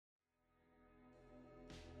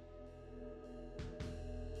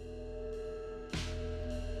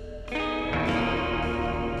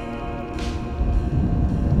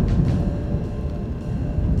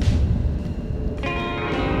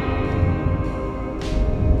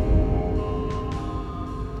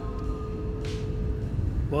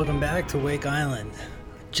Welcome back to Wake Island.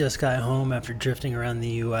 Just got home after drifting around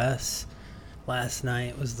the US. Last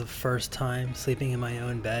night was the first time sleeping in my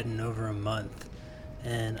own bed in over a month,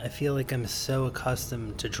 and I feel like I'm so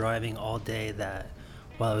accustomed to driving all day that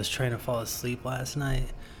while I was trying to fall asleep last night,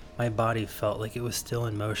 my body felt like it was still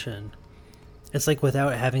in motion. It's like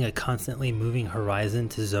without having a constantly moving horizon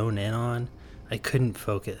to zone in on, I couldn't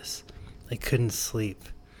focus. I couldn't sleep.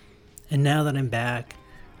 And now that I'm back,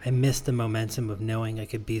 I miss the momentum of knowing I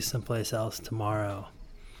could be someplace else tomorrow.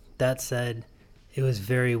 That said, it was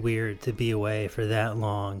very weird to be away for that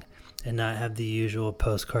long and not have the usual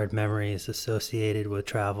postcard memories associated with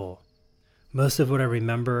travel. Most of what I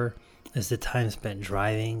remember is the time spent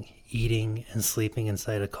driving, eating, and sleeping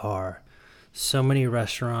inside a car. So many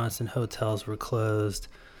restaurants and hotels were closed.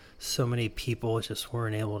 So many people just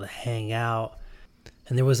weren't able to hang out.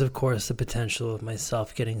 And there was, of course, the potential of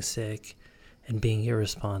myself getting sick and being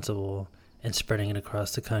irresponsible and spreading it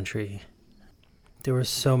across the country. There were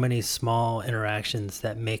so many small interactions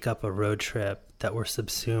that make up a road trip that were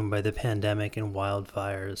subsumed by the pandemic and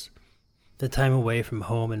wildfires. The time away from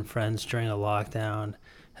home and friends during a lockdown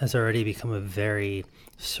has already become a very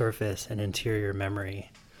surface and interior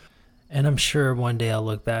memory. And I'm sure one day I'll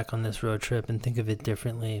look back on this road trip and think of it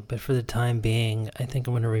differently, but for the time being, I think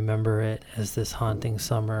I'm going to remember it as this haunting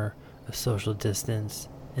summer of social distance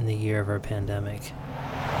in the year of our pandemic.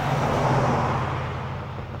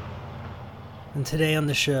 And today on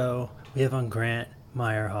the show, we have on Grant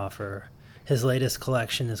Maierhofer. His latest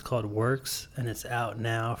collection is called Works, and it's out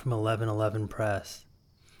now from 1111 Press.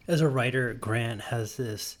 As a writer, Grant has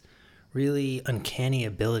this really uncanny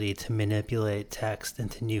ability to manipulate text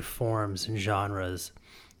into new forms and genres.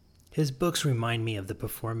 His books remind me of the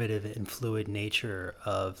performative and fluid nature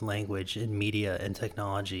of language in media and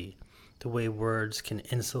technology, the way words can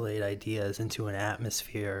insulate ideas into an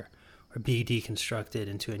atmosphere or be deconstructed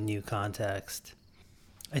into a new context.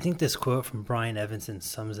 I think this quote from Brian Evanson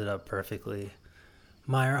sums it up perfectly.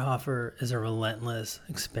 Maierhofer is a relentless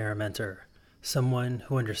experimenter, someone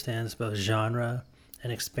who understands both genre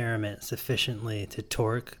and experiment sufficiently to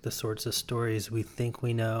torque the sorts of stories we think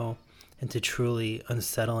we know into truly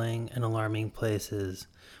unsettling and alarming places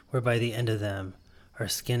where by the end of them, our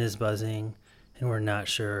skin is buzzing and we're not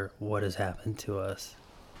sure what has happened to us.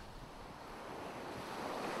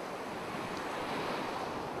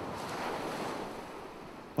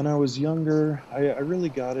 When I was younger, I really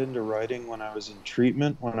got into writing when I was in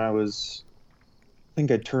treatment. I think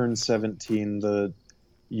I turned 17 the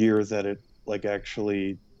year that it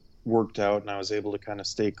actually worked out and I was able to kind of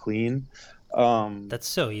stay clean. That's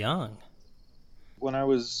so young. When I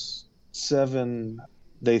was 7,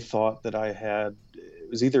 they thought that it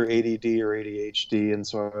was either ADD or ADHD. And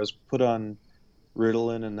so I was put on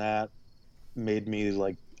Ritalin, and that made me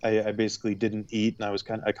I basically didn't eat, and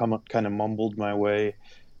I kind of mumbled my way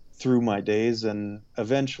through my days, and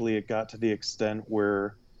eventually it got to the extent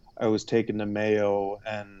where I was taken to Mayo,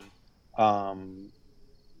 and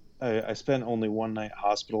I spent only one night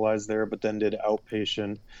hospitalized there, but then did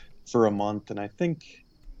outpatient for a month, and I think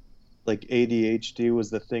ADHD was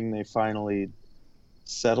the thing they finally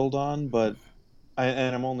settled on. But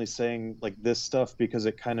I'm only saying this stuff because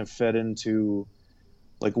it kind of fed into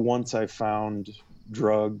once I found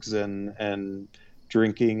drugs and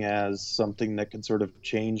drinking as something that could sort of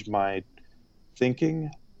change my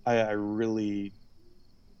thinking, I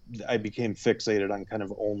became fixated on kind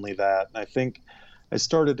of only that. And I think I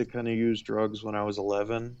started to kind of use drugs when I was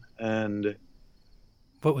 11. And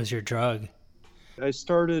What was your drug? I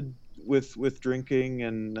started with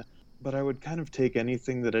drinking, but I would kind of take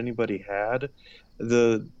anything that anybody had.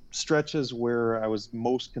 The stretches where I was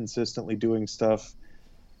most consistently doing stuff,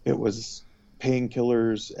 it was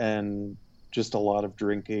painkillers and just a lot of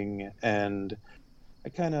drinking. And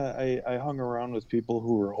I hung around with people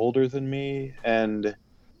who were older than me, and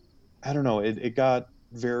I don't know, it got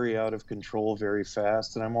very out of control very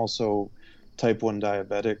fast. And I'm also type 1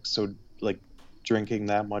 diabetic, so drinking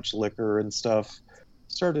that much liquor and stuff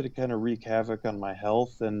started to kind of wreak havoc on my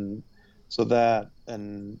health. And so that,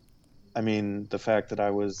 and I mean, the fact that I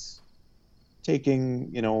was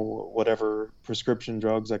taking, whatever prescription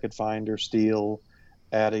drugs I could find or steal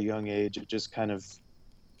at a young age, it just kind of,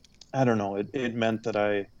 I don't know, it meant that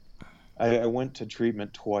I went to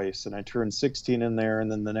treatment twice, and I turned 16 in there,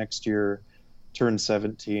 and then the next year turned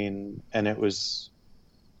 17, and it was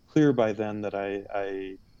clear by then that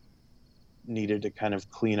I needed to kind of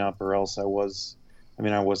clean up, or else I wasn't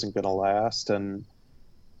going to last. And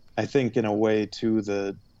I think in a way too,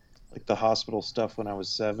 the hospital stuff when I was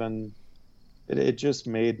 7, it just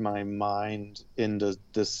made my mind into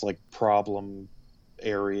this problem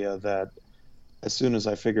area that as soon as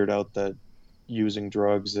I figured out that using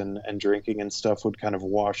drugs and drinking and stuff would kind of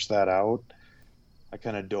wash that out, I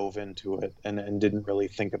kind of dove into it and didn't really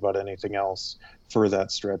think about anything else for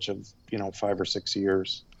that stretch of, 5 or 6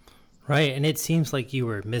 years. Right, and it seems like you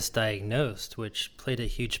were misdiagnosed, which played a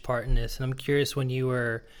huge part in this. And I'm curious, when you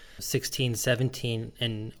were 16, 17,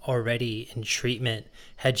 and already in treatment,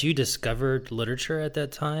 had you discovered literature at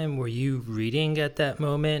that time? Were you reading at that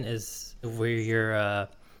moment? Is where your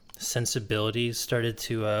sensibilities started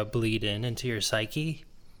to bleed in into your psyche?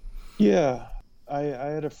 Yeah, I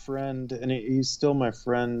had a friend, and he's still my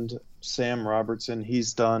friend, Sam Robertson.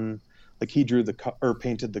 He's done, like, he drew or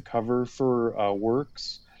painted the cover for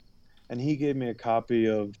Works, and he gave me a copy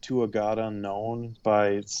of To a God Unknown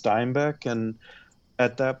by Steinbeck. And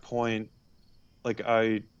at that point, like,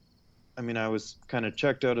 I mean, I was kind of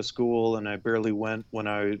checked out of school, and I barely went when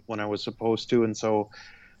I was supposed to, and so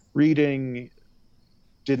reading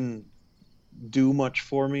didn't do much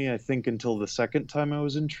for me, I think, until the second time I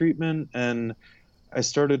was in treatment. And I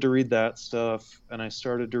started to read that stuff, and I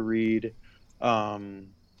started to read, um,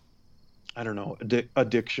 I don't know,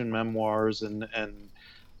 addiction memoirs and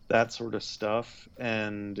that sort of stuff.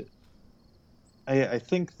 And I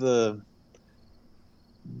think the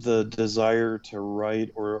desire to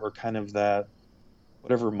write, or kind of that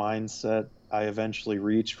whatever mindset I eventually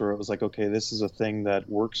reached, where it was like, okay, this is a thing that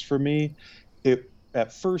works for me.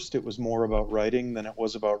 At first it was more about writing than it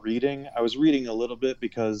was about reading. I was reading a little bit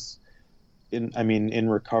because in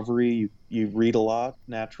recovery, you read a lot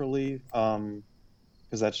naturally,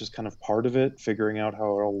 because that's just kind of part of it, figuring out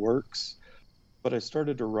how it all works. But I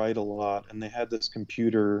started to write a lot, and they had this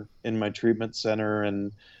computer in my treatment center,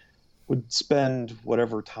 and would spend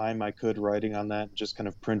whatever time I could writing on that, just kind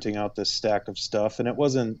of printing out this stack of stuff. And it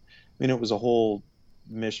wasn't, I mean, it was a whole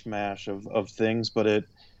mishmash of things, but it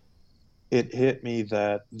hit me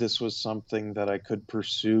that this was something that I could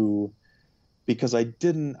pursue, because I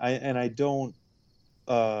don't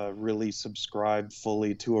really subscribe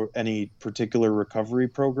fully to any particular recovery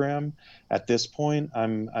program at this point.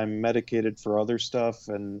 I'm medicated for other stuff,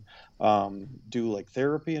 and do like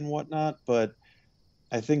therapy and whatnot, but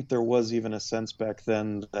I think there was even a sense back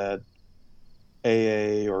then that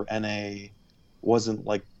AA or NA wasn't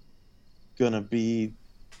like gonna be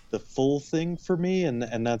the full thing for me,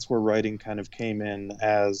 and that's where writing kind of came in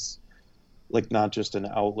as, like, not just an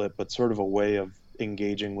outlet, but sort of a way of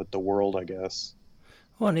engaging with the world, I guess.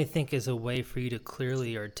 Well, and I think as a way for you to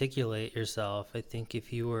clearly articulate yourself, I think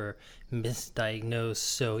if you were misdiagnosed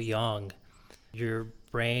so young, your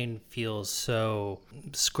brain feels so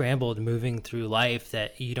scrambled moving through life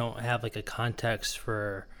that you don't have like a context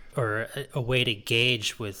for or a way to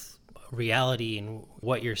gauge with reality and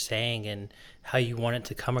what you're saying and how you want it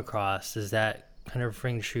to come across. Does that kind of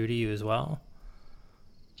ring true to you as well?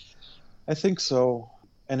 I think so.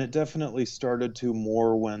 And it definitely started to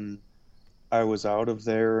more when I was out of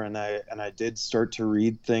there, and I did start to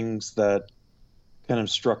read things that kind of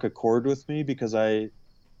struck a chord with me, because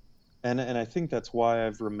and I think that's why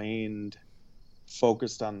I've remained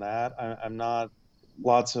focused on that. I'm not,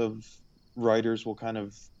 lots of writers will kind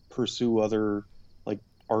of pursue other, like,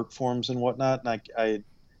 art forms and whatnot, and I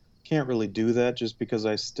can't really do that, just because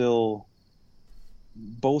I still,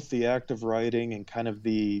 both the act of writing and kind of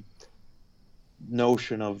the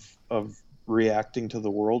notion of reacting to the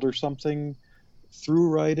world or something through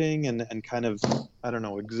writing, and kind of, I don't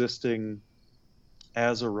know, existing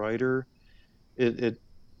as a writer, it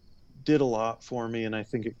did a lot for me, and I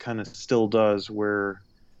think it kind of still does, where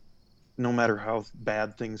no matter how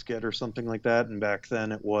bad things get or something like that, and back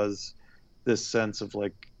then it was this sense of,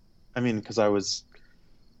 like, I mean, because I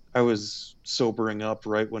was sobering up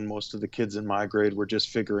right when most of the kids in my grade were just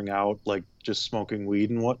figuring out, like, just smoking weed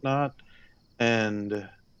and whatnot. And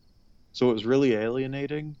so it was really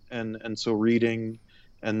alienating, and so reading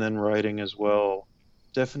and then writing as well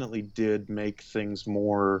definitely did make things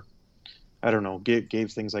more, I don't know,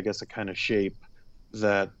 gave things, I guess, a kind of shape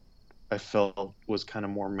that I felt was kind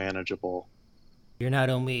of more manageable. You're not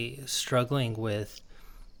only struggling with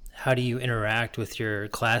how do you interact with your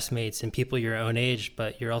classmates and people your own age,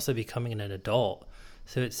 but you're also becoming an adult.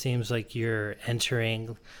 So it seems like you're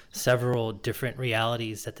entering several different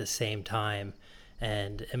realities at the same time.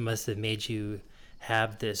 And it must have made you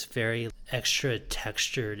have this very extra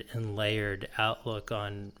textured and layered outlook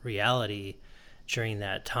on reality during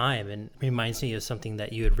that time. And it reminds me of something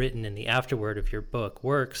that you had written in the afterword of your book,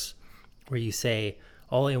 Works, where you say,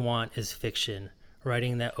 "All I want is fiction,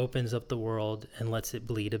 writing that opens up the world and lets it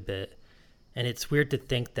bleed a bit." And it's weird to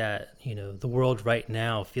think that, the world right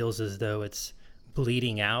now feels as though it's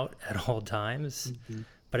bleeding out at all times. Mhm.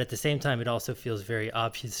 But at the same time, it also feels very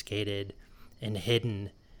obfuscated and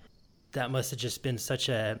hidden. That must have just been such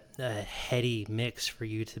a heady mix for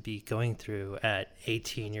you to be going through at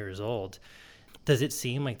 18 years old. Does it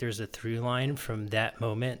seem like there's a through line from that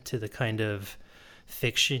moment to the kind of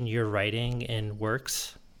fiction you're writing in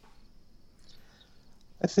works?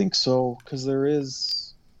 I think so, because there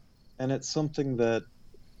is, and it's something that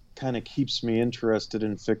kind of keeps me interested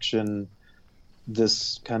in fiction,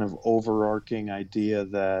 this kind of overarching idea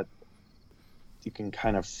that you can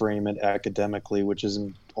kind of frame it academically, which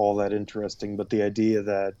isn't all that interesting, but the idea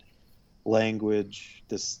that language,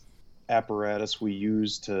 this apparatus we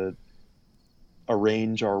use to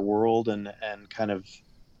arrange our world and kind of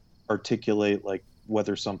articulate like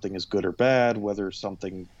whether something is good or bad, whether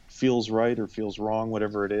something feels right or feels wrong,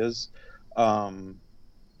 whatever it is, um,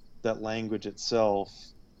 that language itself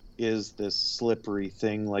is this slippery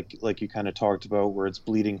thing, like you kind of talked about, where it's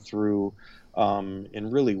bleeding through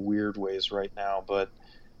in really weird ways right now. But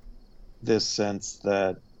this sense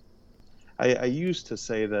that I used to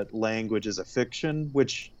say that language is a fiction,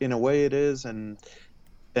 which in a way it is, and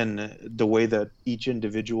the way that each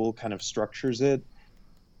individual kind of structures it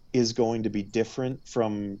is going to be different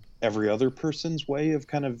from every other person's way of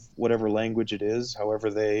kind of whatever language it is,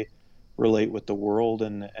 however they relate with the world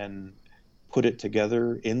and put it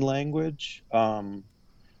together in language.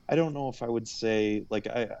 I don't know if I would say like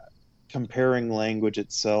I comparing language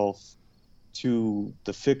itself to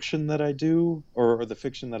the fiction that I do or the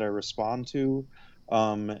fiction that I respond to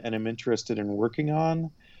and am interested in working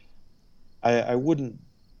on. I wouldn't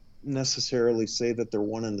necessarily say that they're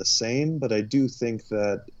one and the same, but I do think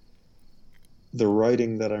that the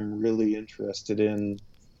writing that I'm really interested in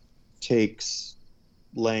takes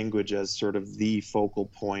language as sort of the focal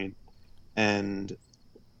point and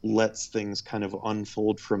lets things kind of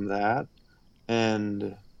unfold from that.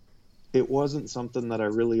 And it wasn't something that I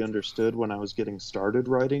really understood when I was getting started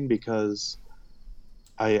writing, because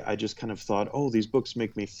I just kind of thought, oh, these books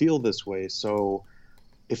make me feel this way. So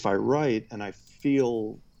if I write and I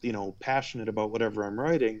feel, passionate about whatever I'm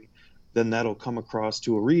writing, then that'll come across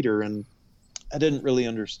to a reader. And I didn't really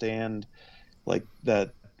understand like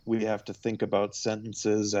that we have to think about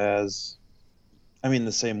sentences as, I mean,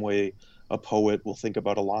 the same way a poet will think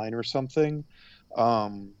about a line or something.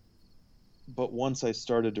 Um, but once I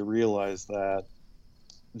started to realize that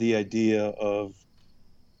the idea of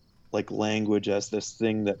like language as this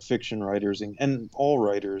thing that fiction writers and all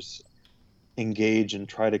writers engage and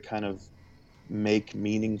try to kind of make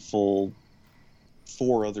meaningful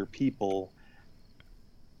for other people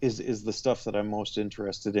is the stuff that I'm most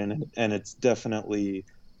interested in, and it's definitely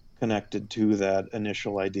connected to that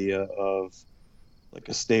initial idea of like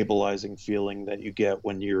a stabilizing feeling that you get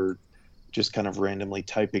when you're just kind of randomly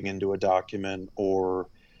typing into a document or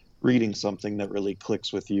reading something that really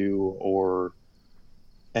clicks with you or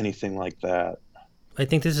anything like that. I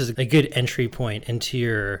think this is a good entry point into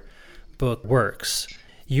your book, Works.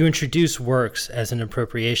 You introduce Works as an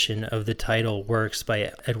appropriation of the title Works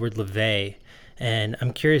by Edward LaVey, and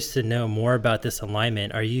I'm curious to know more about this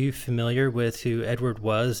alignment. Are you familiar with who Edward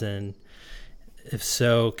was, and if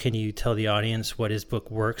so, can you tell the audience what his book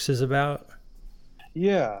Works is about?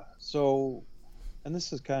 Yeah. So, and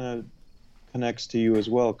this is kind of connects to you as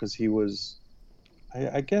well, because he was,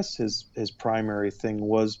 I guess his primary thing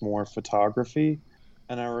was more photography.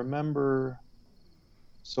 And I remember,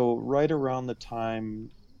 so right around the time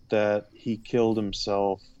that he killed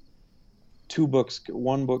himself,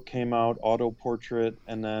 one book came out, Auto Portrait,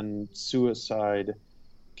 and then Suicide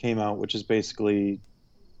came out, which is basically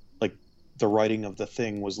like the writing of the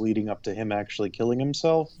thing was leading up to him actually killing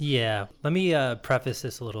himself. Yeah, let me preface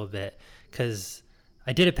this a little bit, because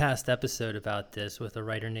I did a past episode about this with a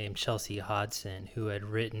writer named Chelsea Hodson, who had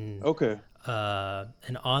written Okay.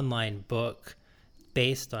 an online book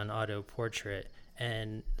based on Auto Portrait.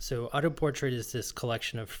 And so Auto Portrait is this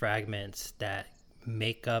collection of fragments that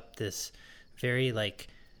make up this very like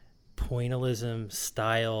pointillism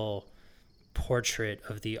style portrait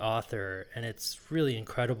of the author, and it's really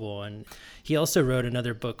incredible. And he also wrote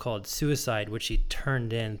another book called Suicide, which he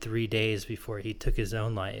turned in 3 days before he took his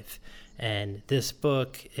own life. And this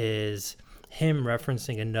book is him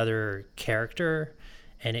referencing another character,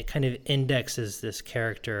 and it kind of indexes this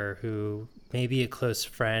character who may be a close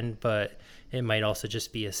friend, but it might also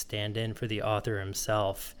just be a stand-in for the author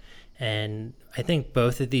himself. And I think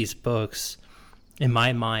both of these books, in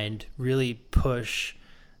my mind, really push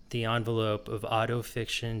the envelope of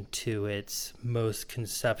autofiction to its most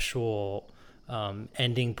conceptual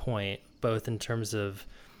ending point, both in terms of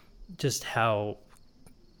just how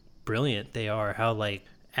brilliant they are, how like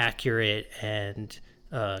accurate and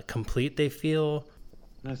complete they feel.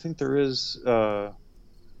 And I think there is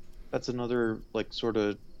that's another like sort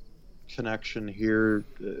of connection here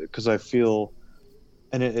because I feel,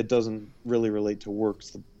 and it doesn't really relate to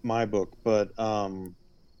works, my book, but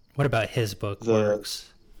What about his book the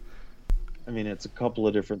works? I mean, it's a couple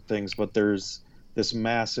of different things, but there's this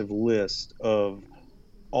massive list of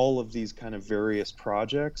all of these kind of various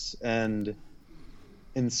projects, and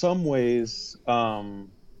in some ways,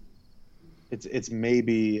 it's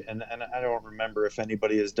maybe, and I don't remember if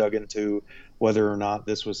anybody has dug into whether or not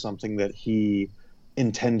this was something that he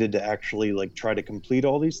intended to actually like try to complete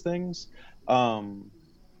all these things. Um,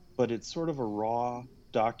 but it's sort of a raw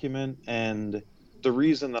document, and the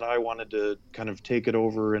reason that I wanted to kind of take it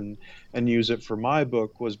over and use it for my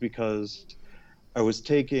book was because I was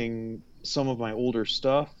taking some of my older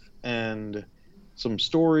stuff and some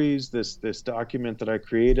stories, this document that I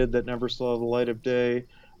created that never saw the light of day,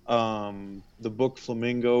 the book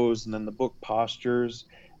Flamingos, and then the book Postures,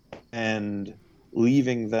 and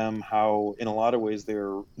leaving them how, in a lot of ways, they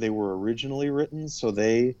were originally written, so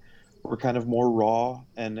they were kind of more raw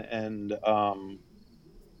and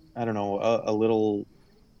I don't know, a little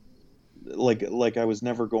like I was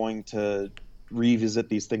never going to revisit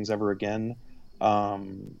these things ever again.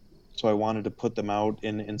 So I wanted to put them out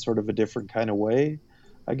in sort of a different kind of way,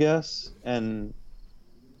 I guess. And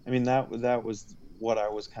I mean that was what I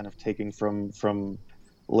was kind of taking from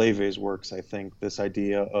Leve's works. I think this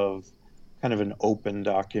idea of kind of an open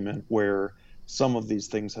document where some of these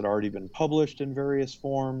things had already been published in various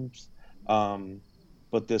forms, um,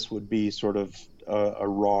 but this would be sort of a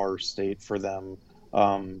raw state for them,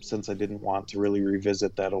 since I didn't want to really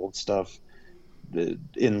revisit that old stuff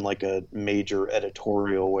in like a major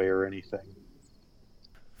editorial way or anything.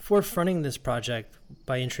 For fronting this project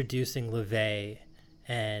by introducing LeVay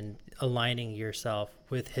and aligning yourself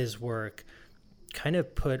with his work, kind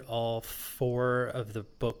of put all four of the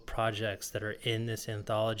book projects that are in this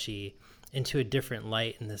anthology into a different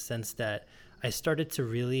light, in the sense that I started to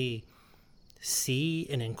really see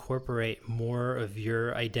and incorporate more of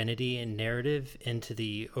your identity and narrative into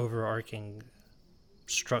the overarching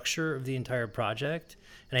structure of the entire project.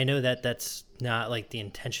 And I know that that's not like the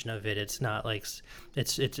intention of it. It's not like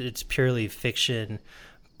it's purely fiction,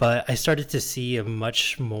 but I started to see a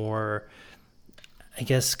much more, I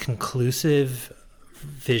guess, conclusive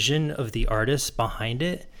vision of the artist behind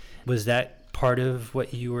it. Was that part of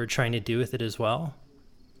what you were trying to do with it as well?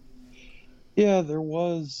 Yeah, there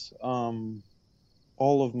was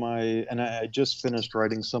all of my, and I just finished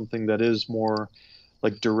writing something that is more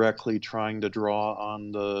like directly trying to draw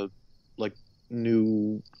on the like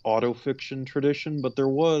new autofiction tradition, but there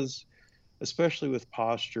was, especially with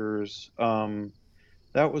postures,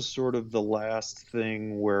 that was sort of the last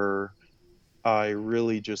thing where I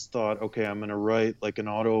really just thought, okay, I'm going to write like an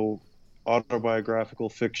autobiographical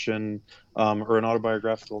fiction, or an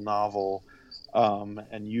autobiographical novel,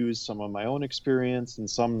 and use some of my own experience and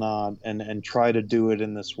some not, and try to do it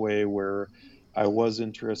in this way where I was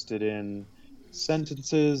interested in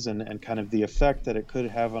sentences and kind of the effect that it could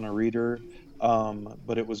have on a reader.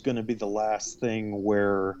 But it was going to be the last thing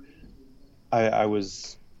where I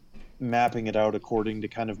was mapping it out according to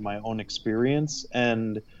kind of my own experience.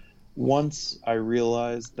 And once I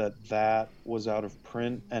realized that that was out of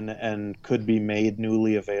print and could be made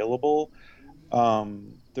newly available,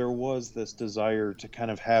 there was this desire to kind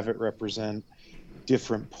of have it represent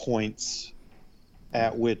different points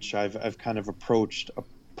at which I've kind of approached a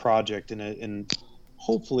project in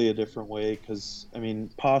hopefully a different way. Because I mean,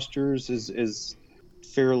 Postures is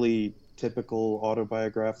fairly typical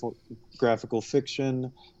autobiographical graphical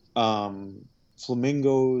fiction.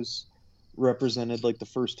 Flamingos represented like the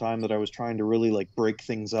first time that I was trying to really like break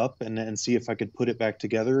things up and see if I could put it back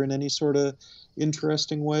together in any sort of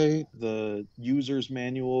interesting way. The user's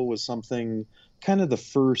manual was something, kind of the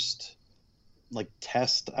first like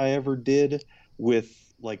test I ever did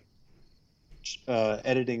with like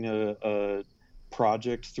editing a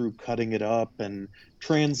project through cutting it up and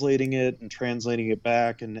translating it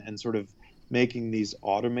back and sort of making these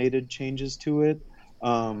automated changes to it.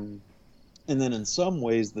 And then in some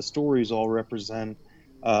ways, the stories all represent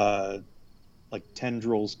uh, like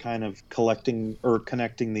tendrils kind of collecting or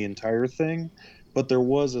connecting the entire thing. But there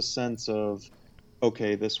was a sense of,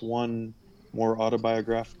 okay, this one more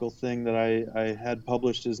autobiographical thing that I had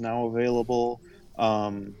published is now available.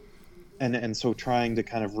 Um, and so trying to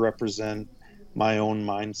kind of represent my own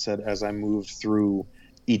mindset as I moved through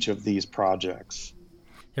each of these projects.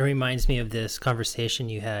 It reminds me of this conversation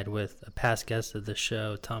you had with a past guest of the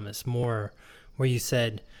show, Thomas Moore, where you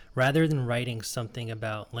said, rather than writing something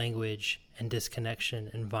about language and disconnection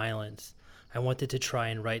and violence, I wanted to try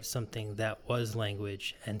and write something that was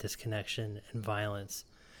language and disconnection and violence.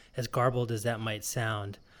 as garbled as that might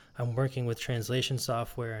sound, I'm working with translation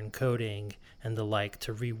software and coding and the like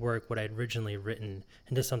to rework what I'd originally written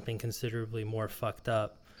into something considerably more fucked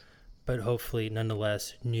up, but hopefully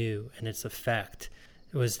nonetheless new in its effect.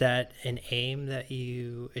 Was that an aim that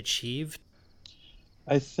you achieved?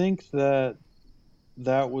 I think that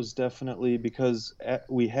that was definitely because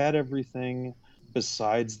we had everything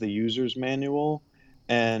besides the user's manual,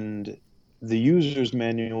 and the user's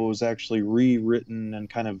manual was actually rewritten and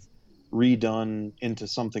kind of redone into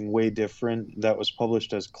something way different that was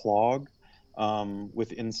published as Clog,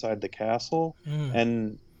 with Inside the Castle. Mm.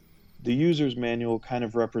 And the user's manual kind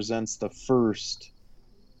of represents the first,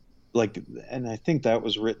 like, and I think that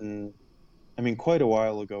was written, I mean, quite a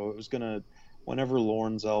while ago. It was gonna, whenever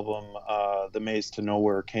Lorne's album, "The Maze to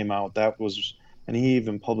Nowhere" came out, that was, and he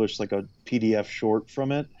even published like a PDF short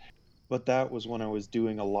from it. But that was when I was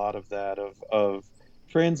doing a lot of that, of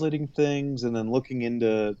translating things and then looking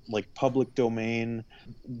into like public domain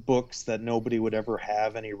books that nobody would ever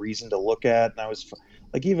have any reason to look at. And I was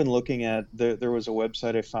like, even looking at, there was a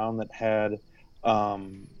website I found that had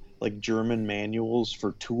um, like German manuals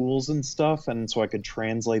for tools and stuff, and so I could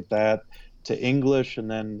translate that to English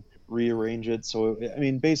and then rearrange it. So I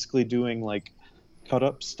mean, basically doing like cut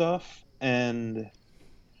up stuff. And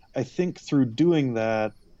I think through doing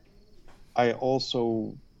that, I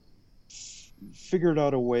also figured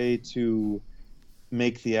out a way to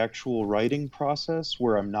make the actual writing process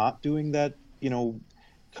where I'm not doing that,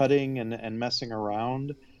 cutting and messing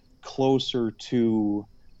around, closer to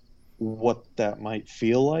what that might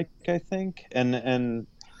feel like, I think. And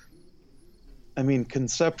I mean,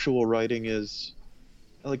 conceptual writing is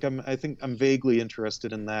like, I think I'm vaguely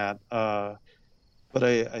interested in that. But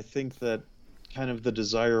I think that kind of the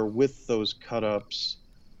desire with those cut ups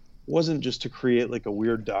wasn't just to create like a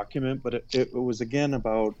weird document, but it was again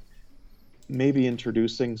about maybe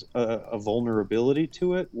introducing a vulnerability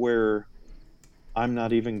to it where I'm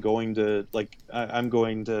not even going to like, I'm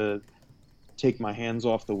going to take my hands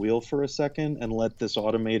off the wheel for a second and let this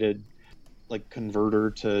automated like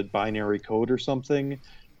converter to binary code or something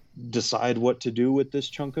decide what to do with this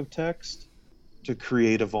chunk of text, to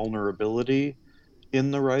create a vulnerability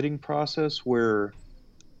in the writing process where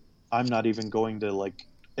I'm not even going to like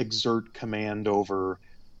exert command over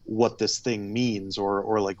what this thing means,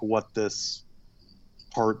 or like what this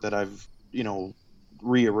part that I've,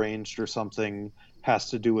 rearranged or something has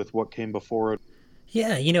to do with what came before it.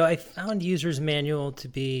 Yeah, I found User's Manual to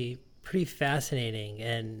be pretty fascinating,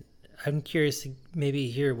 and I'm curious to maybe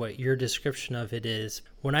hear what your description of it is.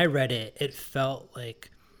 When I read it, it felt like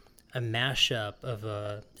a mashup of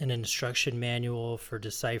an instruction manual for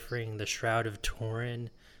deciphering the Shroud of Turin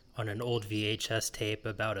on an old VHS tape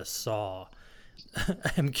about a saw.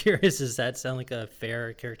 I'm curious, does that sound like a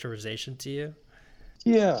fair characterization to you?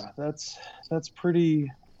 Yeah, that's pretty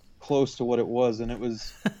close to what it was. And it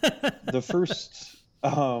was the first,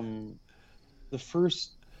 the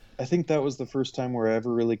first, I think that was the first time where I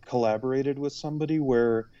ever really collaborated with somebody,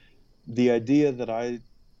 where the idea that I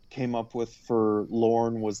came up with for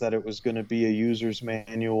Lorne was that it was going to be a user's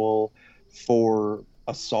manual for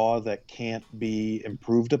a saw that can't be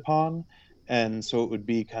improved upon. And so it would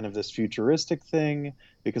be kind of this futuristic thing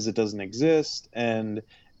because it doesn't exist. And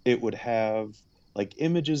it would have like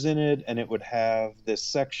images in it, and it would have this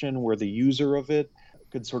section where the user of it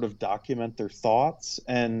could sort of document their thoughts.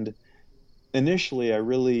 And initially, I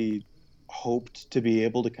really hoped to be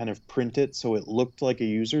able to kind of print it so it looked like a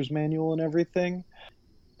user's manual and everything.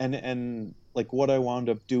 And like what I wound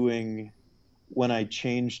up doing when I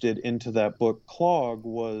changed it into that book Clog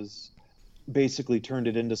was basically turned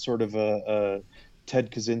it into sort of a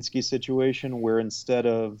Ted Kaczynski situation where instead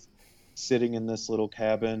of sitting in this little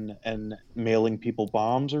cabin and mailing people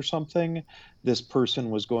bombs or something, this person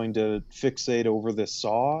was going to fixate over this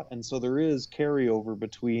saw. And so there is carryover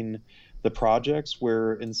between the projects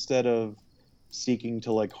where instead of seeking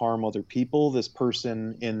to like harm other people, this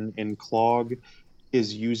person in Clog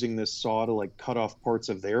is using this saw to like cut off parts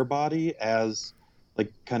of their body as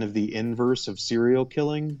like kind of the inverse of serial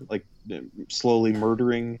killing, like slowly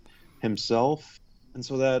murdering himself. And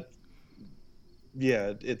so that,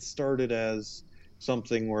 yeah, it started as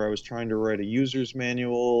something where I was trying to write a user's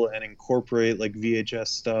manual and incorporate like VHS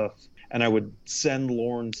stuff. And I would send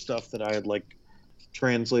Lorne stuff that I had like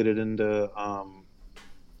translated into, I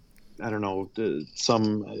don't know,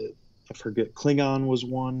 some, I forget, Klingon was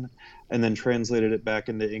one, and then translated it back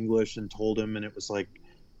into English and told him, and it was like,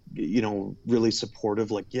 really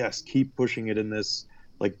supportive, like, yes, keep pushing it in this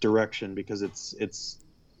like direction because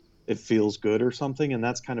it feels good or something. And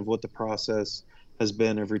that's kind of what the process has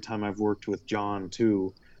been every time I've worked with John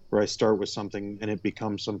too. where I start with something and it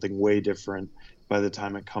becomes something way different by the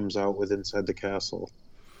time it comes out with Inside the Castle.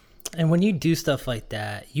 And when you do stuff like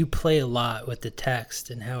that, you play a lot with the text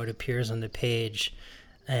and how it appears on the page.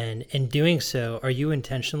 And in doing so, are you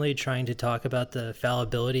intentionally trying to talk about the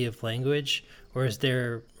fallibility of language, or is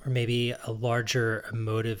there maybe a larger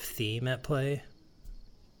emotive theme at play?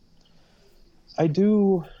 I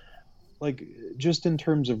do, like, just in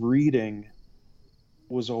terms of reading,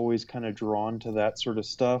 was always kind of drawn to that sort of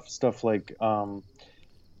stuff like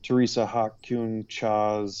Teresa Hakyung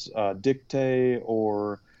Cha's Dictate,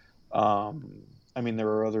 or I mean, there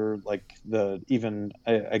are other, like,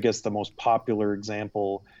 I guess the most popular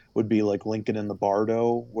example would be like Lincoln in the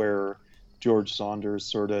Bardo, where George Saunders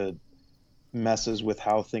sort of messes with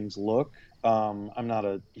how things look. I'm not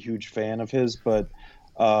a huge fan of his, but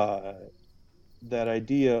uh, that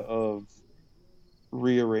idea of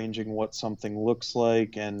rearranging what something looks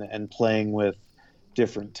like and playing with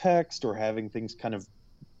different text, or having things kind of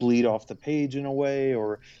bleed off the page in a way,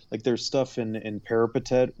 or like there's stuff in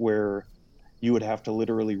Peripatet where you would have to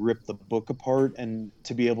literally rip the book apart and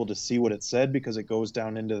to be able to see what it said, because it goes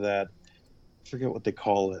down into that, I forget what they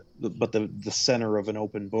call it, but the center of an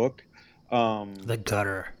open book. The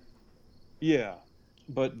gutter. Yeah,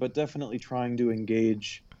 but definitely trying to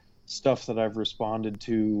engage stuff that I've responded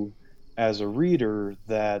to as a reader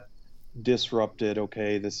that disrupted.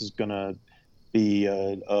 Okay, this is gonna be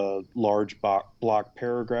a large block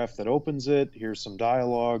paragraph that opens it. Here's some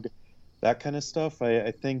dialogue, that kind of stuff.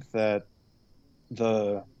 I think that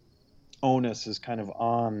the onus is kind of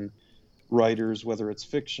on writers, whether it's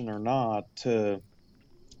fiction or not, to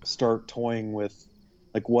start toying with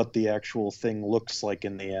like what the actual thing looks like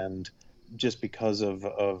in the end, just because of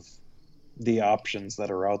the options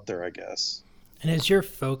that are out there, I guess. And is your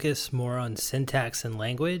focus more on syntax and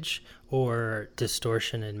language or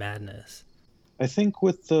distortion and madness? I think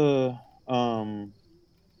with the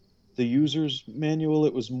user's manual,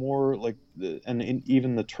 it was more like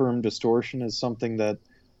even the term distortion is something that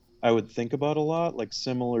I would think about a lot, like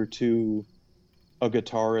similar to a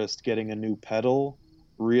guitarist getting a new pedal,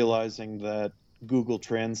 realizing that Google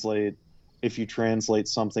Translate, if you translate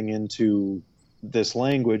something into this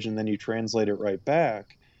language and then you translate it right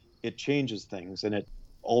back, it changes things and it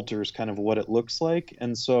alters kind of what it looks like.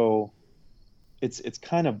 And so it's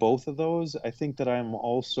kind of both of those. I think that I'm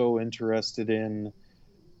also interested in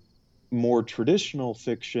more traditional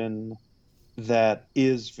fiction that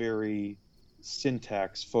is very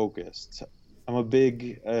syntax focused. I'm a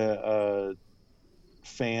big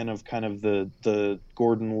fan of kind of the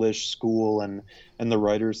Gordon Lish school and the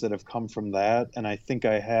writers that have come from that, and I think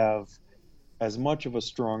I have as much of a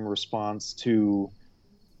strong response to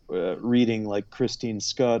reading like Christine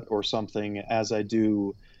Scutt or something as I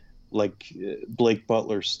do like Blake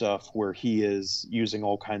Butler stuff, where he is using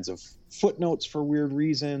all kinds of footnotes for weird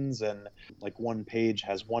reasons, and like one page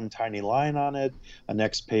has one tiny line on it, the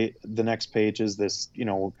next page is this,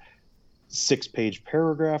 6-page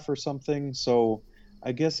paragraph or something. So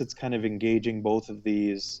I guess it's kind of engaging both of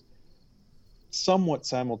these somewhat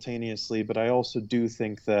simultaneously, but I also do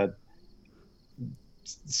think that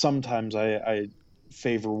sometimes I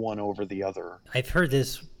favor one over the other. I've heard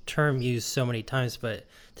this term used so many times, but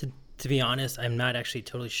to be honest, I'm not actually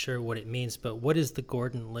totally sure what it means. But what is the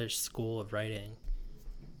Gordon Lish School of Writing?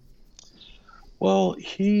 Well,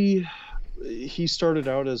 he started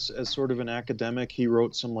out as sort of an academic. He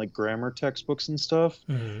wrote some like grammar textbooks and stuff,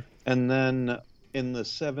 Mm-hmm. and then in the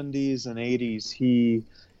 70s and 80s he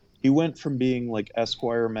went from being like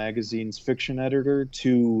Esquire magazine's fiction editor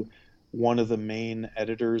to one of the main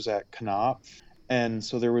editors at Knopf. And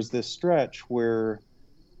so there was this stretch where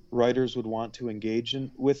writers would want to engage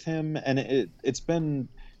with him, and it's been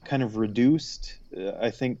kind of reduced, I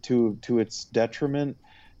think, to its detriment,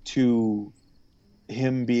 to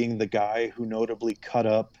him being the guy who notably cut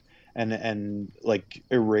up and like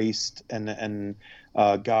erased and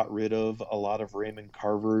got rid of a lot of Raymond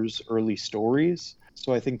Carver's early stories.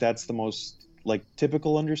 So I think that's the most like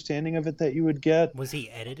typical understanding of it that you would get. Was he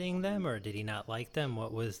editing them, or did he not like them?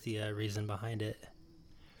 What was the reason behind it?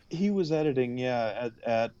 He was editing, yeah,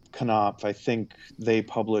 at Knopf. I think they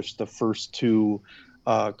published the first two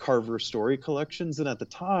Carver story collections, and at the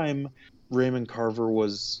time, Raymond Carver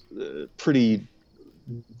was pretty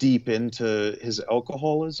deep into his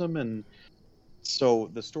alcoholism, and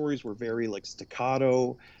so the stories were very like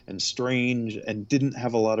staccato and strange and didn't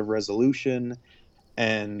have a lot of resolution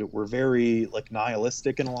and were very like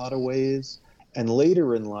nihilistic in a lot of ways. And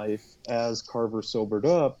later in life, as Carver sobered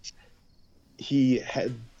up, he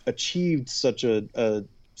had achieved such a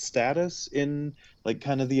status in like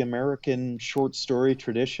kind of the American short story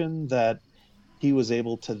tradition that he was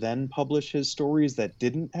able to then publish his stories that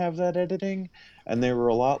didn't have that editing, and they were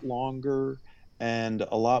a lot longer and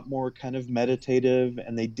a lot more kind of meditative,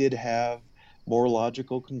 and they did have more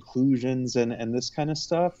logical conclusions and this kind of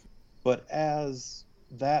stuff. But as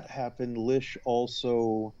that happened, Lish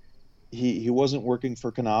also he wasn't working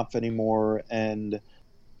for Knopf anymore, and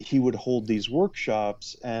he would hold these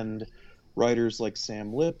workshops, and writers like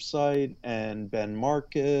Sam Lipsyte and Ben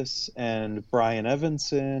Marcus and Brian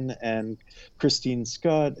Evanson and Christine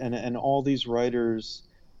Scutt and all these writers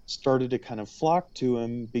started to kind of flock to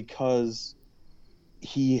him because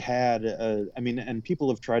he had I mean, and people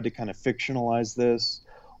have tried to kind of fictionalize this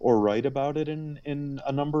or write about it in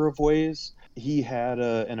a number of ways. He had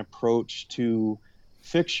an approach to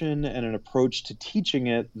fiction and an approach to teaching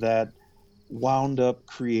it that wound up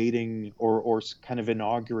creating or kind of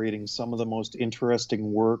inaugurating some of the most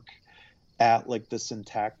interesting work at like the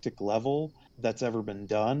syntactic level that's ever been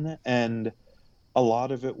done. And a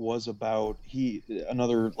lot of it was about he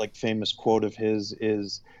another like famous quote of his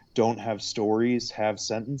is don't have stories, have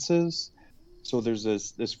sentences. So there's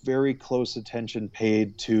this very close attention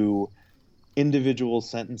paid to individual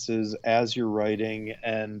sentences as you're writing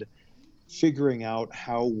and figuring out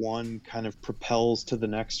how one kind of propels to the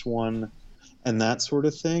next one and that sort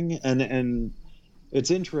of thing. And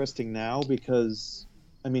it's interesting now because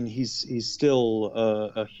I mean he's still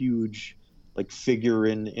a huge like figure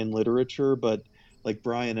in literature, but like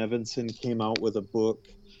Brian Evanson came out with a book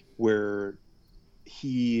where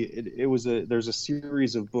it was a there's a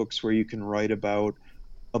series of books where you can write about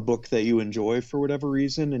a book that you enjoy for whatever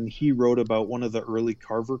reason, and he wrote about one of the early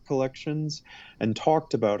Carver collections and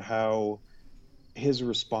talked about how his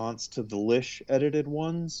response to the Lish edited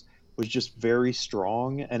ones was just very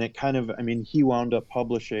strong. And it kind of, I mean, he wound up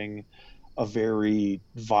publishing a very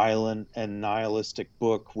violent and nihilistic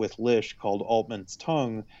book with Lish called Altman's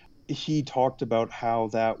Tongue. He talked about how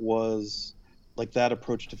that was like that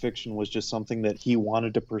approach to fiction was just something that he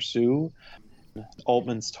wanted to pursue.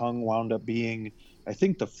 Altman's Tongue wound up being, I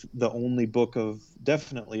think, the only book of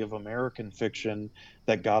definitely of American fiction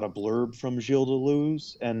that got a blurb from Gilles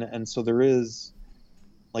Deleuze, and so there is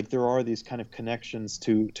like there are these kind of connections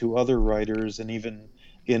to other writers and even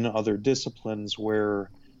in other disciplines where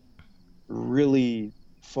really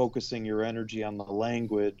focusing your energy on the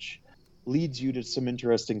language leads you to some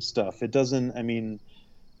interesting stuff. It doesn't, I mean,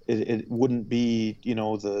 it wouldn't be, you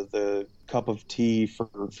know, the cup of tea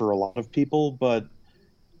for a lot of people, but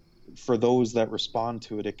for those that respond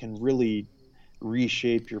to it, it can really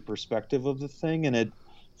reshape your perspective of the thing. And it,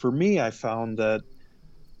 for me, I found that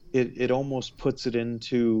it almost puts it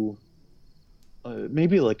into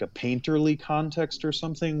maybe like a painterly context or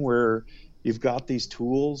something where you've got these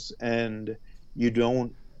tools and you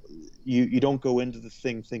don't you don't go into the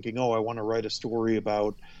thing thinking, oh, I want to write a story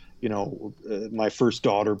about, you know, my first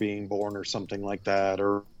daughter being born or something like that,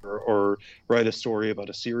 or write a story about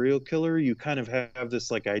a serial killer. You kind of have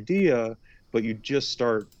this like idea, but you just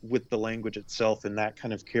start with the language itself, and that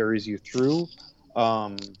kind of carries you through.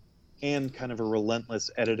 Um, and kind of a relentless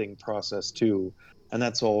editing process too, and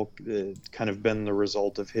that's all kind of been the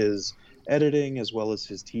result of his editing as well as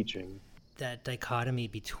his teaching. That dichotomy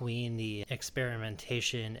between the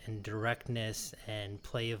experimentation and directness and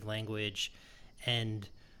play of language and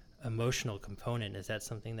emotional component, is that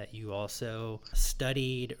something that you also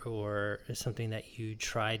studied, or is something that you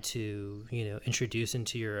tried to, introduce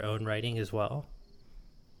into your own writing as well?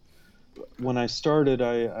 When I started,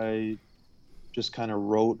 I just kind of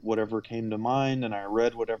wrote whatever came to mind and I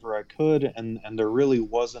read whatever I could, and there really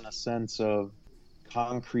wasn't a sense of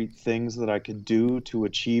concrete things that I could do to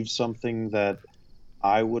achieve something that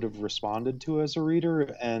I would have responded to as a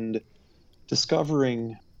reader. And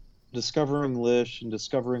discovering discovering Lish and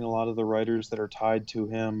discovering a lot of the writers that are tied to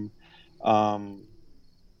him, um,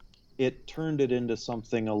 it turned it into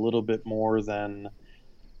something a little bit more than,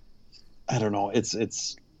 I don't know.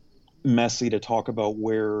 It's messy to talk about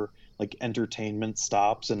where like entertainment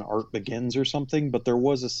stops and art begins or something, but there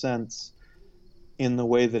was a sense in the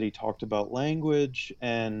way that he talked about language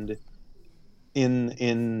and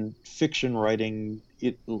in fiction writing,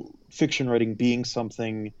 fiction writing being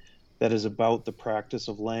something that is about the practice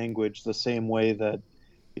of language, the same way that,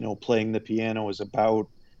 you know, playing the piano is about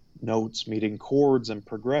notes meeting chords and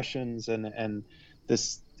progressions, and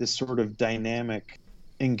this sort of dynamic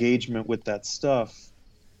engagement with that stuff.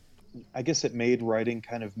 I guess it made writing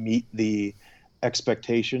kind of meet the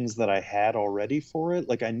expectations that I had already for it.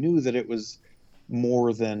 Like I knew that it was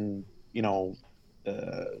more than, you know,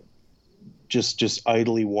 uh, just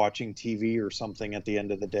idly watching TV or something at the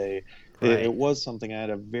end of the day. It Right. was something I had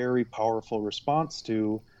a very powerful response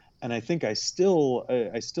to, And I think I still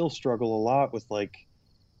struggle a lot with like,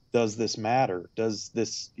 does this matter? Does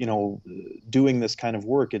this, doing this kind of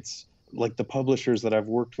work, it's like the publishers that I've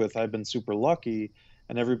worked with, I've been super lucky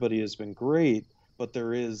and everybody has been great, but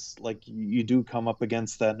there is like, you do come up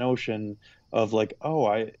against that notion of like,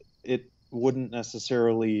 oh, it wouldn't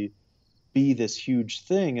necessarily be this huge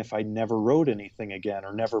thing if I never wrote anything again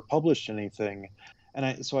or never published anything.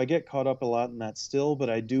 So I get caught up a lot in that still, but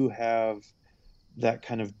I do have that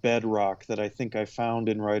kind of bedrock that I think I found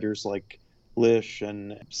in writers like Lish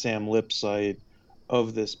and Sam Lipsyte,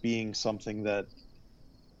 of this being something that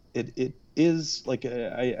it is like,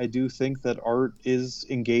 I do think that art is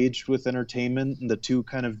engaged with entertainment and the two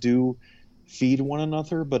kind of do feed one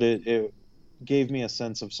another, but it gave me a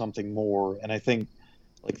sense of something more. And I think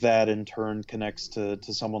like that in turn connects to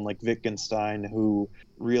someone like Wittgenstein, who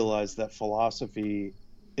realized that philosophy,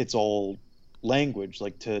 it's all language.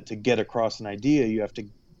 Like to get across an idea, you have to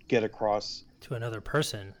get across. To another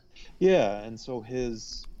person. Yeah. And so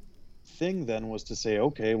his thing then was to say,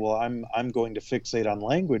 okay, well, I'm going to fixate on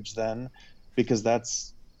language then, because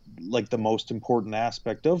that's like the most important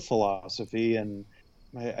aspect of philosophy. And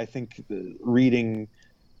I think reading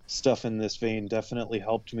stuff in this vein definitely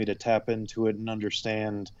helped me to tap into it and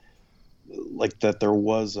understand like that there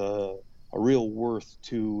was a real worth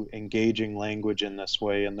to engaging language in this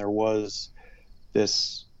way. And there was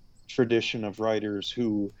this tradition of writers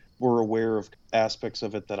who were aware of aspects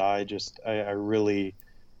of it that I really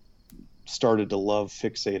started to love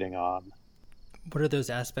fixating on. What are those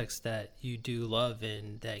aspects that you do love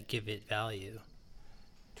and that give it value?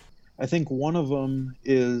 I think one of them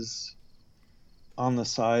is on the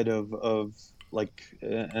side of like,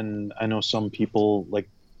 and I know some people like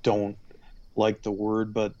don't like the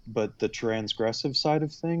word, but the transgressive side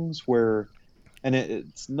of things, where, and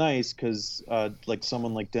it's nice because like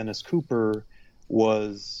someone like Dennis Cooper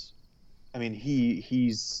was, I mean,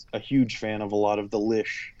 he's a huge fan of a lot of the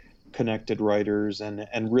Lish connected writers, and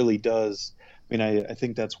really does. I mean, I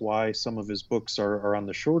think that's why some of his books are on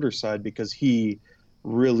the shorter side, because he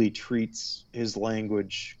really treats his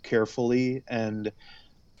language carefully. And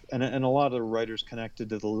a lot of the writers connected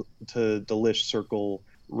to the Lish circle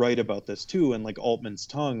write about this too. And like Altman's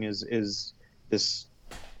Tongue is this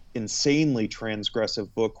insanely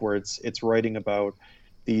transgressive book where it's writing about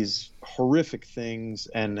these horrific things,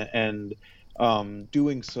 and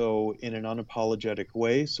doing so in an unapologetic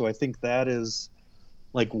way. So I think that is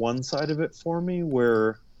like one side of it for me,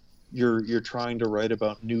 where you're trying to write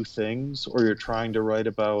about new things, or you're trying to write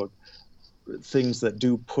about things that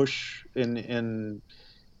do push in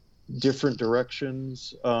different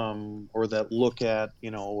directions, or that look at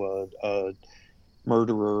a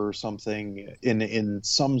murderer or something in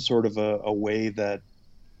some sort of a way that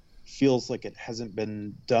feels like it hasn't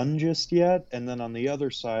been done just yet. And then on the other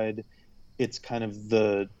side, it's kind of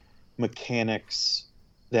the mechanics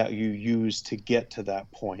that you use to get to that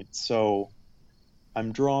point. So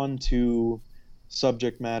I'm drawn to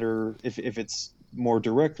subject matter. If it's more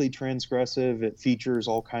directly transgressive, it features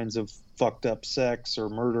all kinds of fucked up sex or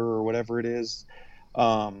murder or whatever it is.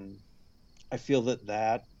 I feel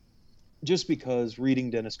that just because reading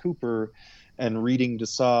Dennis Cooper and reading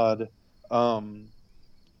Desaad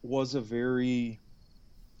was a very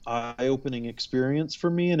eye-opening experience for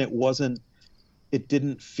me, and it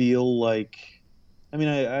didn't feel like, I mean,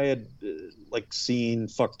 I had like seen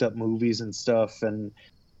fucked up movies and stuff, and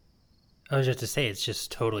I was just to say, it's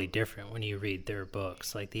just totally different when you read their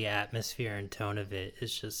books. Like the atmosphere and tone of it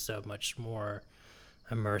is just so much more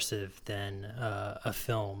immersive than a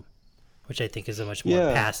film, which I think is a much more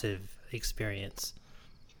yeah, passive experience.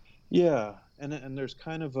 yeah, and there's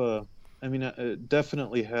kind of I mean, I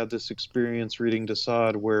definitely had this experience reading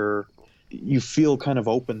Desaad where you feel kind of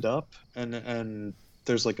opened up, and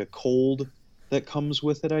there's like a cold that comes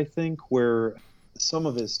with it, I think, where some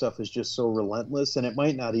of his stuff is just so relentless, and it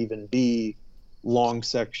might not even be long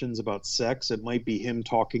sections about sex. It might be him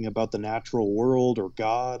talking about the natural world or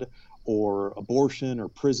God or abortion or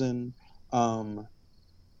prison. Um,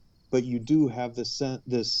 but you do have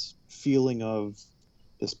this feeling of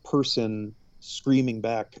this person screaming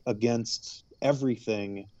back against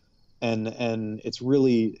everything, and it's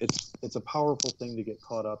a powerful thing to get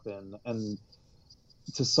caught up in. And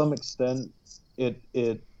to some extent,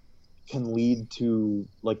 it can lead to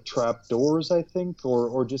like trap doors, I think,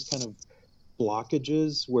 or just kind of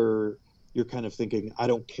blockages where you're kind of thinking, I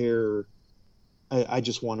don't care, I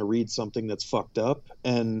just want to read something that's fucked up.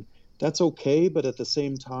 And that's okay, but at the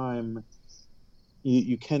same time,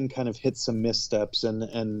 you can kind of hit some missteps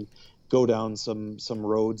and go down some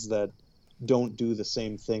roads that don't do the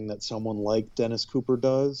same thing that someone like Dennis Cooper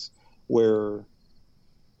does, where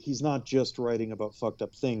he's not just writing about fucked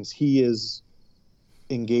up things. He is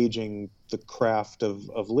engaging the craft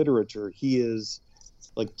of literature. He is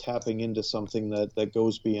like tapping into something that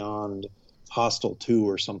goes beyond Hostel 2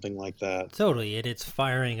 or something like that. Totally, and it's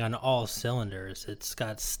firing on all cylinders. It's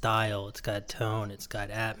got style, it's got tone, it's got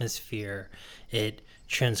atmosphere. It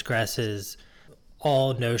transgresses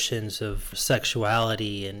all notions of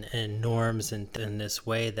sexuality and norms in this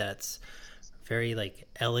way that's very like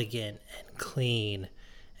elegant and clean.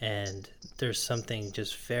 And there's something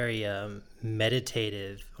just very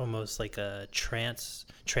meditative, almost like a trance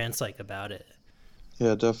like about it.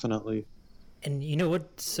 Yeah, definitely. And you know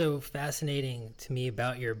what's so fascinating to me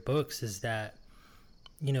about your books is that,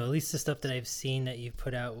 you know, at least the stuff that I've seen that you've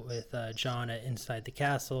put out with John at Inside the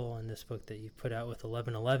Castle and this book that you've put out with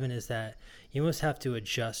 1111 is that you almost have to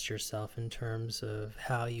adjust yourself in terms of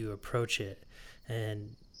how you approach it.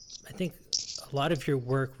 And I think a lot of your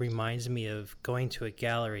work reminds me of going to a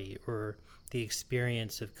gallery or the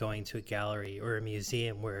experience of going to a gallery or a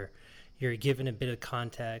museum where you're given a bit of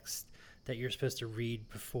context that you're supposed to read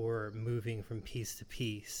before moving from piece to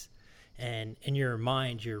piece. And in your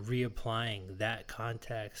mind, you're reapplying that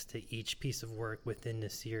context to each piece of work within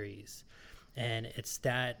the series. And it's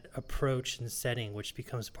that approach and setting which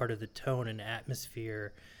becomes part of the tone and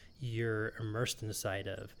atmosphere you're immersed inside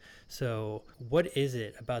of. So, what is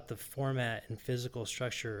it about the format and physical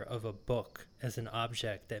structure of a book as an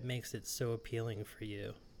object that makes it so appealing for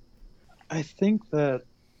you? I think that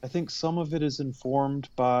I think some of it is informed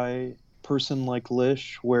by a person like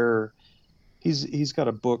Lish, where he's got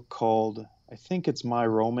a book called, I think it's My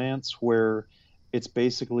Romance, where it's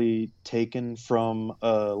basically taken from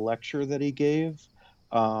a lecture that he gave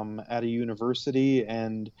at a university,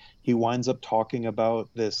 and he winds up talking about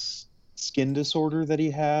this skin disorder that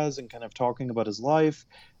he has, and kind of talking about his life,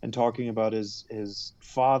 and talking about his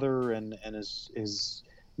father and his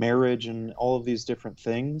marriage and all of these different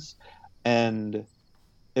things. And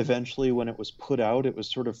eventually, when it was put out, it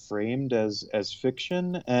was sort of framed as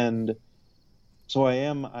fiction. And so I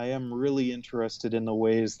am really interested in the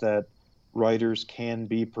ways that writers can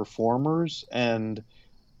be performers, and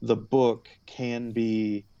the book can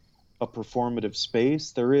be a performative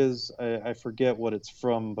space. There is, I forget what it's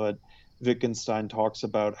from, but Wittgenstein talks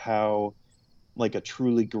about how like a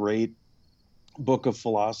truly great book of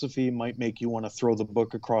philosophy might make you want to throw the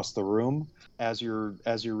book across the room as you're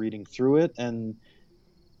reading through it. And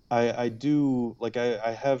I do like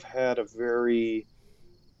I have had a very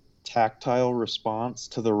tactile response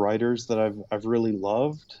to the writers that I've really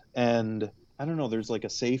loved. And I don't know, there's like a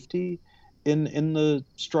safety in the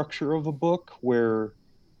structure of a book where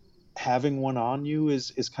having one on you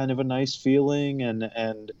is kind of a nice feeling.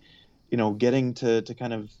 And getting to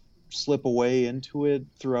kind of slip away into it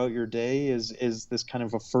throughout your day is this kind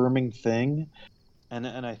of affirming thing.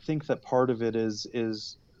 And I think that part of it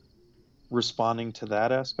is responding to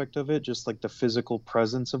that aspect of it, just like the physical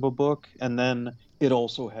presence of a book. And then it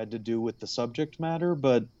also had to do with the subject matter,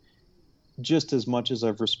 but just as much as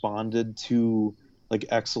I've responded to like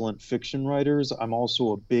excellent fiction writers, I'm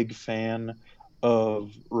also a big fan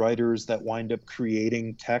of writers that wind up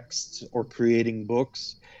creating texts or creating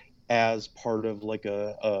books as part of like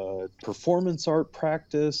a performance art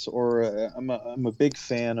practice. Or I'm a big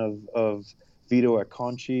fan of Vito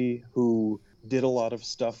Acconci, who did a lot of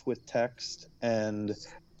stuff with text and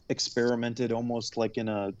experimented almost like in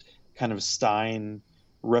a kind of Stein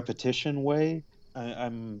repetition way.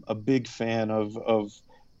 I'm a big fan of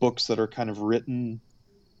books that are kind of written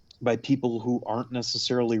by people who aren't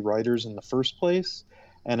necessarily writers in the first place.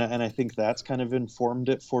 And I think that's kind of informed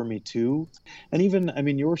it for me too. And even, I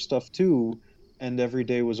mean, your stuff too, and Every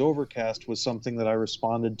Day Was Overcast was something that I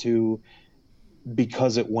responded to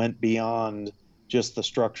because it went beyond just the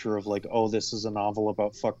structure of like, oh, this is a novel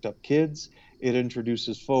about fucked up kids. It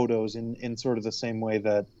introduces photos in sort of the same way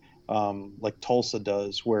that like Tulsa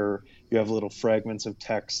does, where you have little fragments of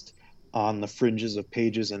text on the fringes of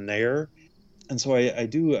pages in there. And so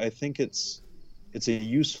I think it's a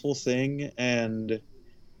useful thing. And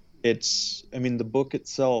I mean, the book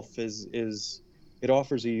itself is it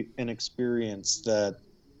offers an experience that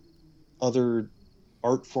other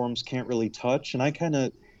art forms can't really touch. And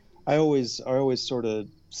I always sort of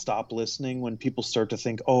stop listening when people start to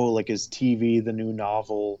think, oh, like, is TV the new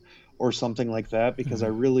novel or something like that? Because I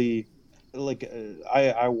Mm-hmm. really like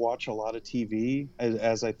I watch a lot of TV,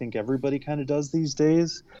 as I think everybody kind of does these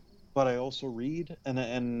days. But I also read,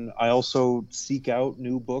 and I also seek out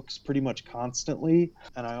new books pretty much constantly.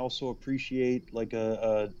 And I also appreciate like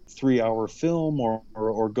a 3 hour film,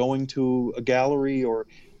 or going to a gallery. Or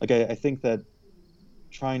like I think that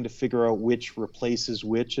trying to figure out which replaces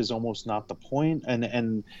which is almost not the point,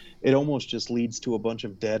 and it almost just leads to a bunch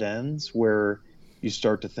of dead ends where you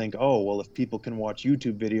start to think, oh well, if people can watch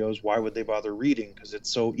YouTube videos, why would they bother reading, because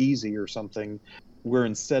it's so easy or something, where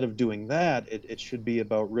instead of doing that, it should be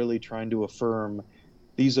about really trying to affirm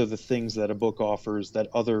these are the things that a book offers that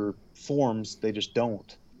other forms they just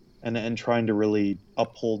don't, and trying to really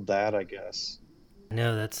uphold that, I guess.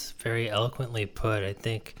 No, that's very eloquently put. I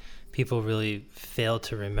think people really fail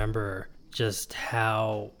to remember just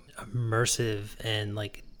how immersive and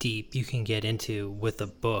like deep you can get into with a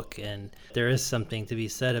book. And there is something to be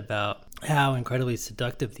said about how incredibly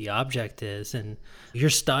seductive the object is. And your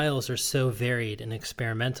styles are so varied and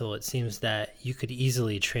experimental, it seems that you could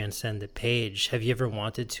easily transcend the page. Have you ever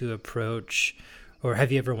wanted to approach, or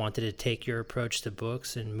have you ever wanted to take your approach to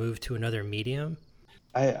books and move to another medium?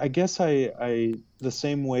 I guess I the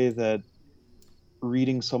same way that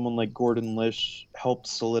reading someone like Gordon Lish helped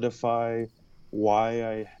solidify why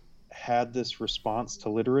I had this response to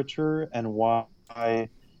literature, and why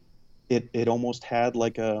it almost had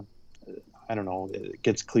like a, I don't know, it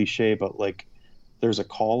gets cliche, but like there's a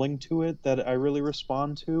calling to it that I really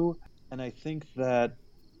respond to. And I think that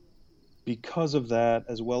because of that,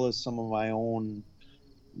 as well as some of my own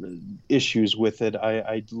issues with it,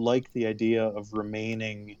 I like the idea of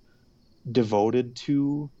remaining devoted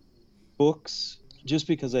to books, just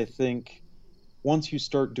because I think once you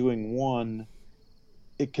start doing one,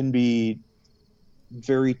 it can be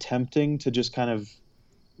very tempting to just kind of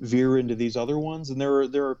veer into these other ones. And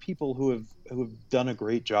there are people who have done a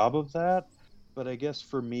great job of that. But I guess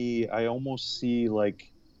for me, I almost see like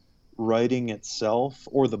writing itself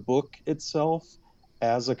or the book itself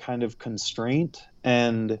as a kind of constraint,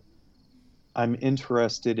 and I'm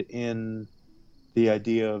interested in the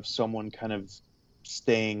idea of someone kind of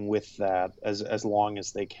staying with that as long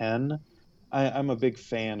as they can. I'm a big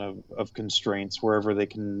fan of constraints wherever they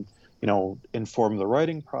can, inform the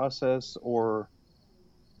writing process, or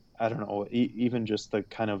I don't know, even just the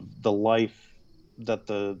kind of the life that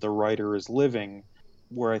the writer is living.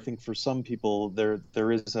 Where I think for some people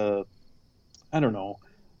there is a, I don't know,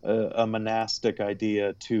 a monastic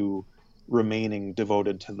idea to remaining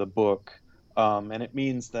devoted to the book, and it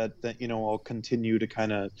means that I'll continue to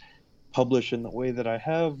kind of publish in the way that I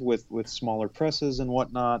have with smaller presses and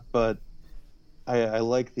whatnot. But I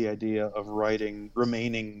like the idea of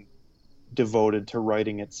remaining devoted to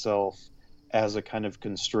writing itself as a kind of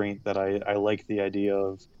constraint, that I like the idea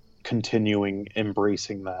of continuing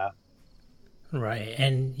embracing that. Right.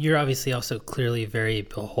 And you're obviously also clearly very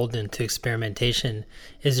beholden to experimentation.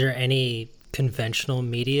 Is there any conventional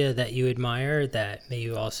media that you admire that may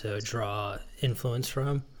you also draw influence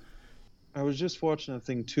from? I was just watching a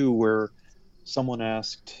thing too where someone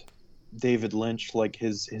asked David Lynch like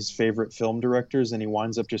his favorite film directors, and he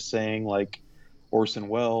winds up just saying like Orson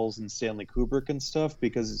Welles and Stanley Kubrick and stuff,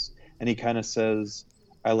 because and he kind of says,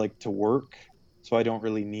 I like to work, so I don't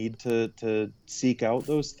really need to seek out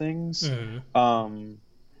those things. Mm. Um,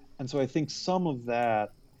 and so I think some of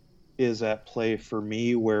that is at play for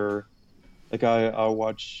me, where like I'll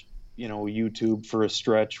watch, YouTube for a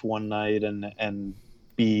stretch one night, and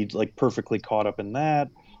be like perfectly caught up in that,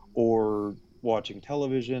 or watching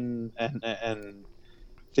television and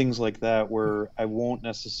things like that, where I won't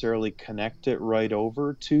necessarily connect it right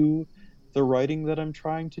over to the writing that I'm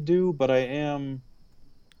trying to do. But I am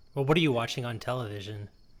Well, what are you watching on television?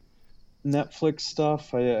 Netflix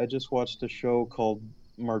stuff. I just watched a show called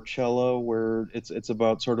Marcella, where it's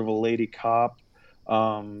about sort of a lady cop.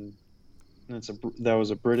 Um, and that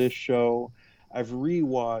was a British show. I've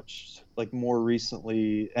rewatched like more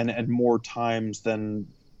recently, and more times than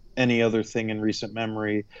any other thing in recent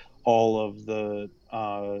memory, all of the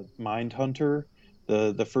Mindhunter,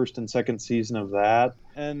 the first and second season of that.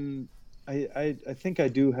 And I think I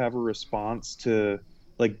do have a response to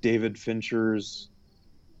like David Fincher's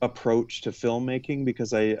approach to filmmaking,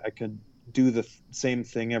 because I could do the same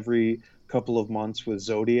thing every couple of months with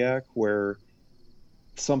Zodiac, where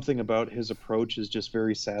something about his approach is just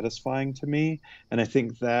very satisfying to me. And I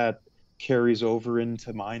think that carries over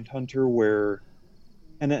into Mindhunter, where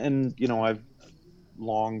and I've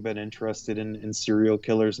long been interested in serial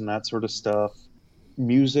killers and that sort of stuff.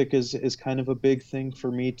 Music is kind of a big thing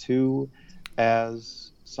for me too,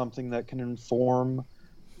 as something that can inform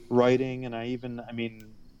writing. And I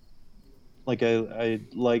mean, like I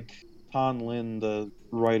like Tan Lin, the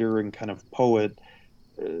writer and kind of poet,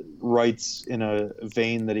 writes in a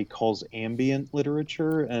vein that he calls ambient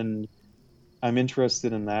literature, and I'm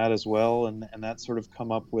interested in that as well. And that's sort of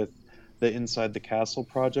come up with the Inside the Castle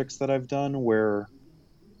projects that I've done, where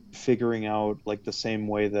figuring out like the same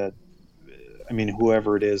way that I mean,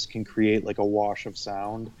 whoever it is can create like a wash of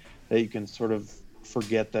sound that you can sort of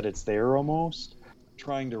forget that it's there almost.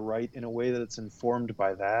 Trying to write in a way that it's informed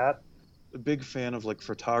by that. A big fan of like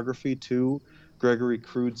photography too, Gregory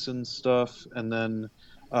Crewdson stuff, and then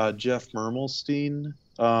Jeff Mermelstein.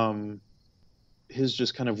 His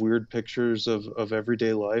just kind of weird pictures of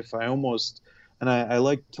everyday life. I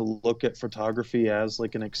like to look at photography as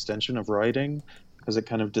like an extension of writing because it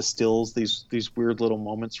kind of distills these weird little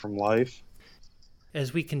moments from life.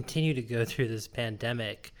 As we continue to go through this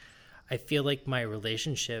pandemic, I feel like my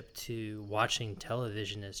relationship to watching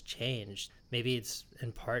television has changed. Maybe it's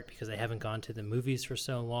in part because I haven't gone to the movies for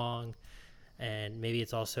so long, and maybe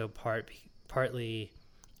it's also partly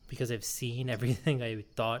because I've seen everything I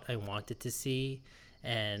thought I wanted to see,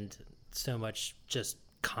 and so much just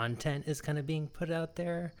content is kind of being put out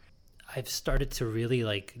there. I've started to really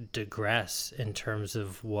like digress in terms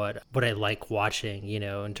of what I like watching,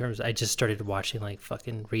 in terms I just started watching like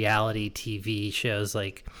fucking reality TV shows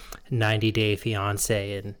like 90 Day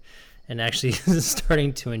Fiance and actually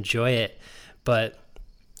starting to enjoy it. But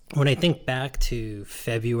when I think back to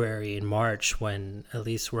February and March, when at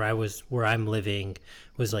least where I'm living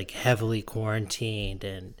was like heavily quarantined,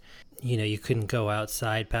 and you couldn't go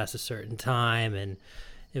outside past a certain time, and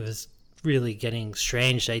it was really getting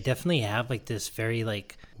strange. I definitely have like this very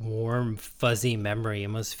like warm fuzzy memory. It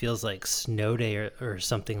almost feels like snow day or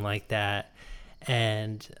something like that.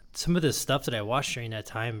 And some of the stuff that I watched during that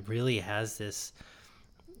time really has this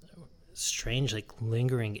strange like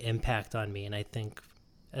lingering impact on me. And I think,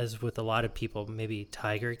 as with a lot of people, maybe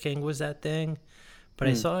Tiger King was that thing. But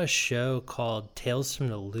I saw a show called Tales from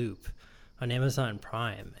the Loop on Amazon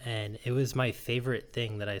Prime, and it was my favorite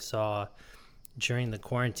thing that I saw during the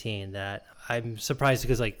quarantine. That I'm surprised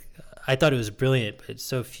because like I thought it was brilliant, but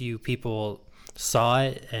so few people saw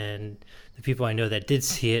it, and the people I know that did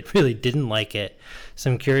see it really didn't like it. So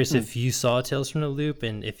I'm curious if you saw Tales from the Loop,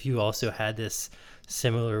 and if you also had this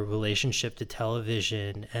similar relationship to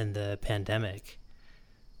television and the pandemic.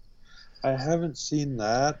 I haven't seen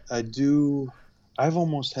that. I've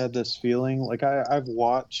almost had this feeling like I've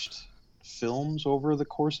watched films over the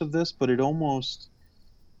course of this, but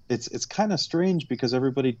it's kind of strange because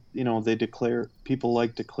everybody, people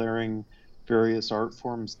like declaring various art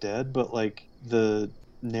forms dead, but like the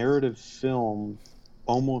narrative film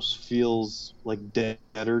almost feels like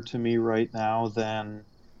deader to me right now than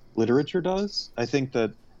literature does. I think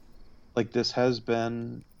that like this has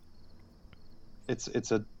been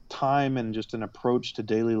it's a time and just an approach to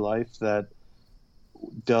daily life that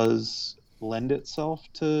does lend itself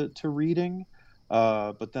to reading,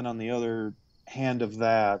 but then on the other hand of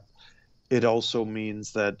that, it also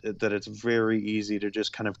means that it's very easy to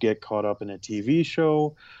just kind of get caught up in a TV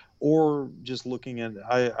show, or just looking at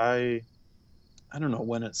I don't know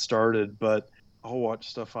when it started, but I'll watch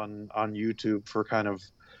stuff on YouTube for kind of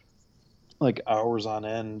like hours on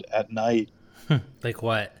end at night. Like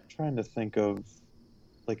what? I'm trying to think of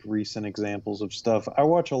like recent examples of stuff. I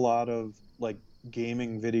watch a lot of like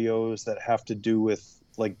gaming videos that have to do with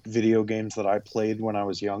like video games that I played when I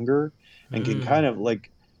was younger, and can kind of like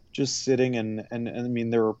just sitting and I mean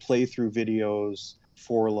there are playthrough videos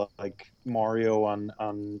for like Mario on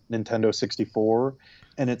Nintendo 64,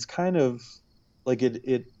 and it's kind of like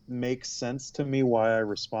it makes sense to me why I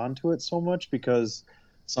respond to it so much, because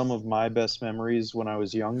some of my best memories when I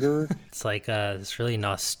was younger. It's like this really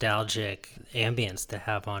nostalgic ambience to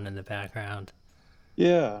have on in the background.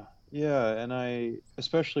 Yeah, yeah, and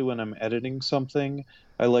especially when I'm editing something,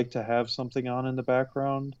 I like to have something on in the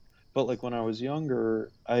background. But like when I was younger,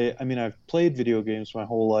 I mean I've played video games my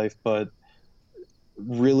whole life, but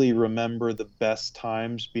really remember the best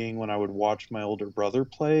times being when I would watch my older brother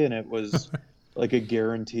play, and it was like a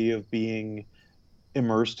guarantee of being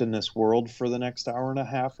immersed in this world for the next hour and a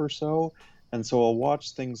half or so. And so I'll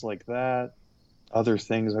watch things like that, other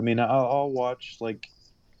things. I mean, I'll watch like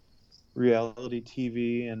reality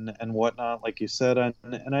TV and whatnot, like you said,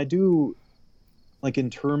 and I do like in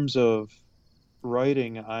terms of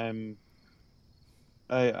writing,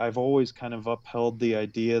 I've always kind of upheld the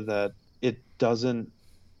idea that it doesn't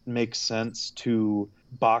make sense to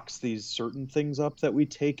box these certain things up that we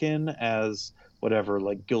take in as whatever,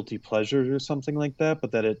 like guilty pleasures or something like that,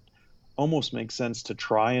 but that it almost makes sense to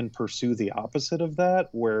try and pursue the opposite of that,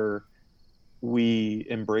 where we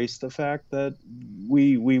embrace the fact that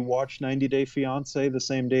we watch 90 Day Fiance the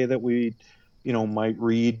same day that we, might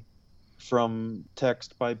read from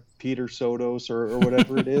text by Peter Sotos or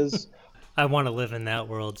whatever it is. I want to live in that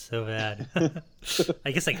world so bad.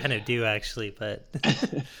 I guess I kind of do actually, but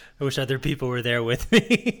I wish other people were there with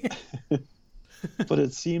me. But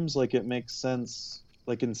it seems like it makes sense,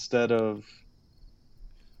 like instead of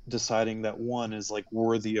deciding that one is like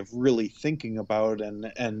worthy of really thinking about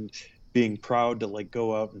and being proud to like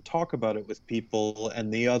go out and talk about it with people,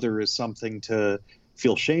 and the other is something to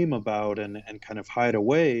feel shame about and kind of hide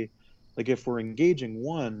away. Like if we're engaging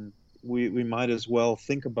one, we might as well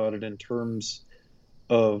think about it in terms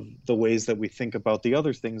of the ways that we think about the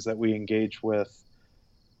other things that we engage with.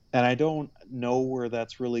 And I don't know where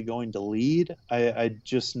that's really going to lead. I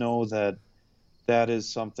just know that that is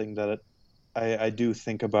something that I do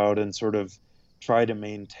think about and sort of try to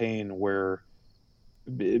maintain where,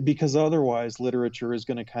 because otherwise literature is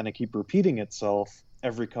going to kind of keep repeating itself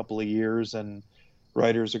every couple of years, and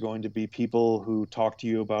writers are going to be people who talk to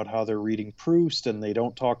you about how they're reading Proust, and they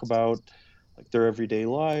don't talk about like their everyday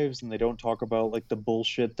lives, and they don't talk about like the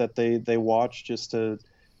bullshit that they watch just to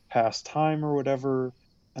pass time or whatever.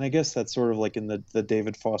 And I guess that's sort of like in the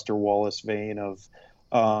David Foster Wallace vein of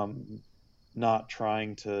um, not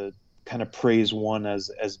trying to kind of praise one as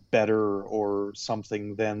better or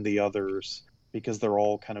something than the others, because they're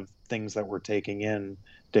all kind of things that we're taking in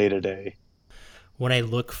day to day. When I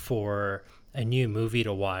look for a new movie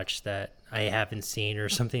to watch that I haven't seen or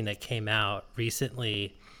something that came out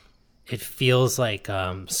recently, it feels like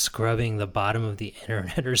scrubbing the bottom of the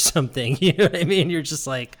internet or something. You know what I mean? You're just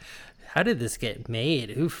like, how did this get made?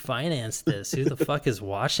 Who financed this? Who the fuck is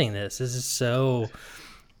watching this? This is so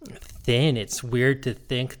thin. It's weird to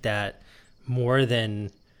think that more than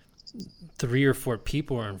 3 or 4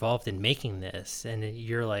 people are involved in making this, and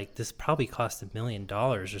you're like, this probably cost $1 million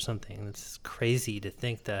or something. It's crazy to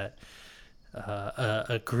think that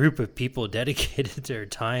a group of people dedicated their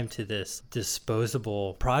time to this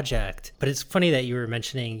disposable project. But it's funny that you were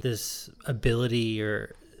mentioning this ability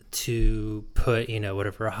or to put, you know,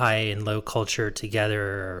 whatever high and low culture together,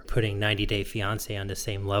 or putting 90 Day Fiance on the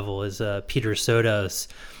same level as Peter Sotos.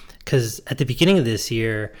 Because at the beginning of this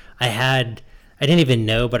year, I didn't even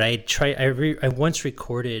know, but I once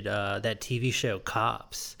recorded that TV show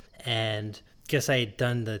Cops, and guess I had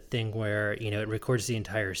done the thing where, you know, it records the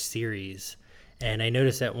entire series. And I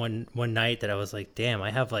noticed that one night that I was like, damn,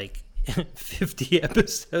 I have like 50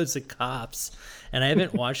 episodes of Cops, and I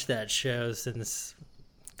haven't watched that show since,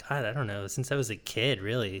 God, I don't know, since I was a kid,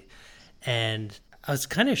 really. And I was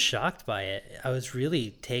kind of shocked by it. I was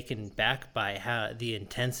really taken back by how the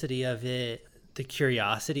intensity of it, the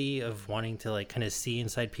curiosity of wanting to like kind of see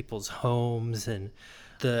inside people's homes, and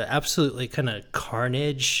the absolutely kind of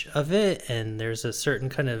carnage of it. And there's a certain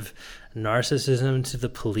kind of narcissism to the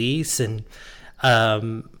police. And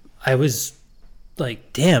I was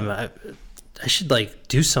like, damn, I should like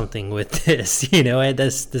do something with this. You know, I had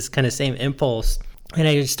this kind of same impulse. And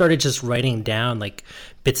I started just writing down like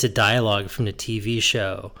bits of dialogue from the TV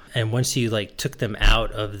show. And once you like took them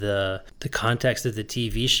out of the context of the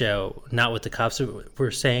TV show, not what the cops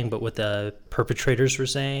were saying, but what the perpetrators were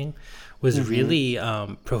saying, was really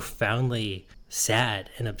profoundly sad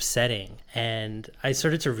and upsetting. And I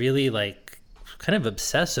started to really like kind of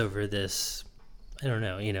obsess over this. I don't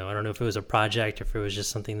know, you know, I don't know if it was a project or if it was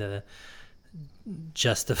just something to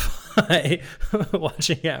justify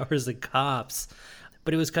watching hours of Cops.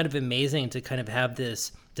 But it was kind of amazing to kind of have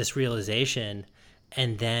this realization,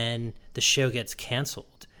 and then the show gets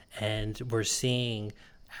canceled, and we're seeing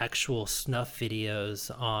actual snuff videos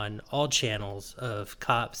on all channels of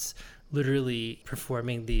cops literally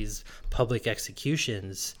performing these public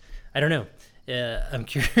executions. I don't know. I'm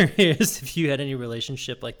curious if you had any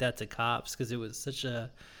relationship like that to Cops, because it was such a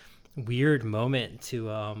weird moment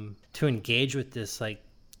to engage with this like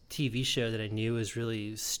TV show that I knew was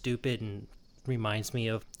really stupid and reminds me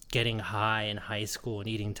of getting high in high school and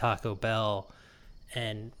eating Taco Bell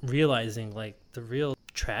and realizing like the real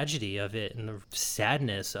tragedy of it and the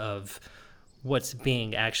sadness of what's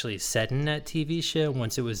being actually said in that TV show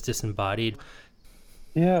once it was disembodied.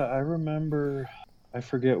 Yeah, I remember, I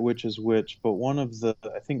forget which is which, but one of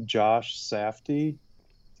I think Josh Safdie,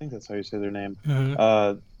 I think that's how you say their name,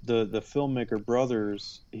 the filmmaker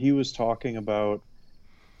brothers, he was talking about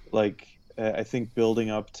like, I think building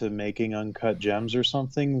up to making Uncut Gems or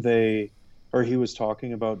something, or he was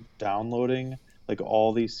talking about downloading like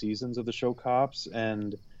all these seasons of the show Cops,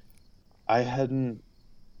 and I hadn't,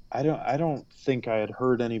 I don't think I had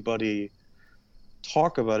heard anybody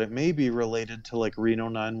talk about it, maybe related to like Reno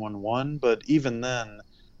 911, but even then,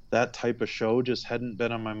 that type of show just hadn't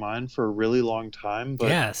been on my mind for a really long time. But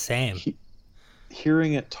Yeah, same.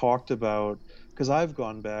 hearing it talked about, because I've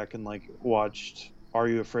gone back and like watched Are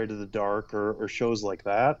You Afraid of the Dark or shows like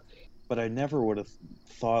that, but I never would have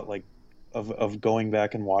thought like of going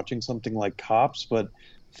back and watching something like Cops. But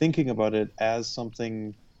thinking about it as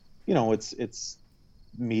something, you know, it's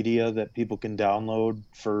media that people can download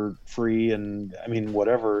for free, and I mean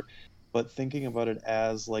whatever, but thinking about it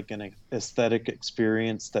as like an aesthetic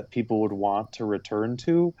experience that people would want to return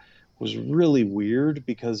to was really weird,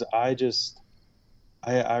 because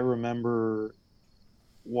I remember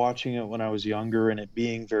watching it when I was younger and it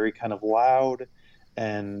being very kind of loud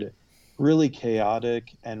and really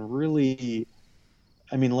chaotic and really,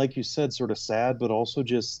 I mean, like you said, sort of sad, but also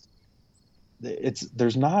just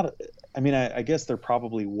there's not, I mean, I guess there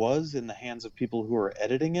probably was in the hands of people who are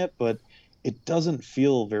editing it, but it doesn't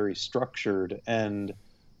feel very structured, and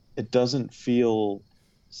it doesn't feel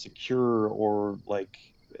secure or like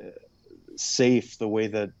safe the way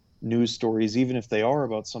that news stories, even if they are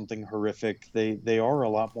about something horrific, they are a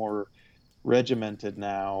lot more regimented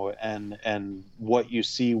now, and what you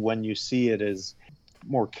see when you see it is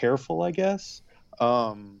more careful, I guess.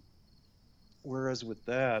 um Whereas with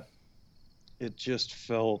that, it just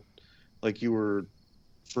felt like you were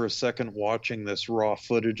for a second watching this raw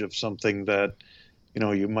footage of something that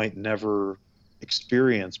you might never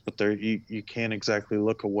experience, but there you can't exactly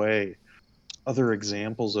look away. Other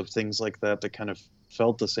examples of things like that that kind of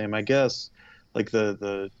felt the same, I guess, like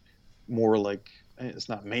the more like, it's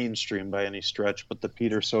not mainstream by any stretch, but the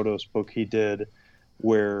Peter Sotos book he did,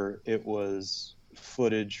 where it was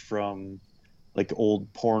footage from like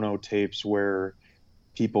old porno tapes where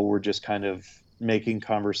people were just kind of making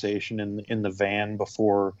conversation in the van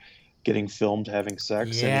before getting filmed having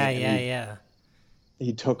sex, and Yeah, he and yeah, he yeah.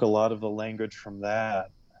 he took a lot of the language from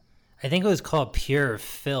that. I think it was called Pure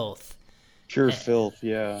Filth. Pure Uh, filth,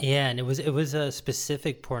 yeah. Yeah, and it was a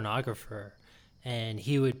specific pornographer, and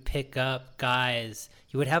he would pick up guys.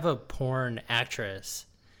 He would have a porn actress,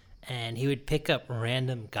 and he would pick up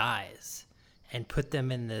random guys and put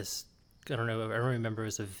them in this. I don't know. I don't remember if it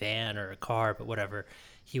was a van or a car, but whatever.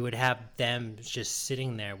 He would have them just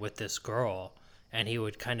sitting there with this girl, and he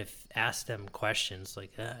would kind of ask them questions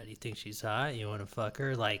like, "Do you think she's hot? You want to fuck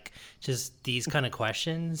her?" Like just these kind of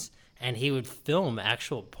questions. And he would film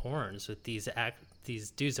actual porns with these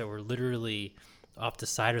dudes that were literally off the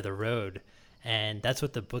side of the road, and that's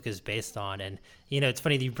what the book is based on. And it's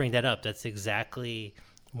funny that you bring that up. That's exactly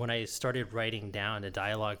when I started writing down a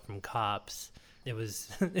dialogue from Cops. It was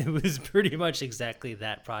it was pretty much exactly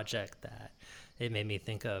that project that it made me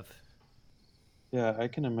think of. Yeah, I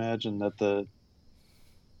can imagine that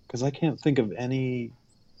because I can't think of any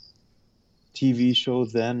TV show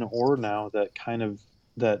then or now that kind of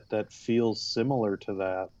that feels similar to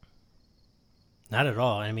that. Not at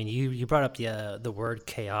all. I mean, you brought up the word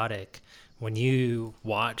chaotic. When you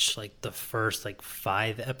watch like the first like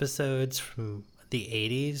 5 episodes from the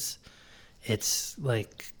 80s, it's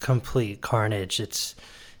like complete carnage. It's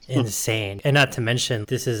insane. And not to mention,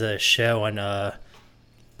 this is a show on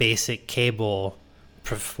basic cable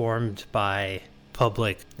performed by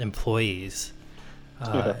public employees.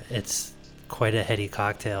 Yeah, It's quite a heady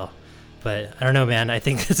cocktail. But I don't know, man. I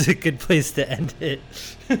think it's a good place to end it.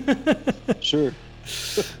 sure.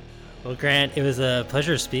 Well, Grant, it was a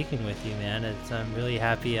pleasure speaking with you, man. I'm really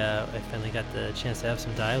happy I finally got the chance to have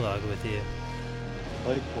some dialogue with you.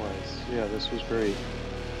 Likewise. Yeah, this was great.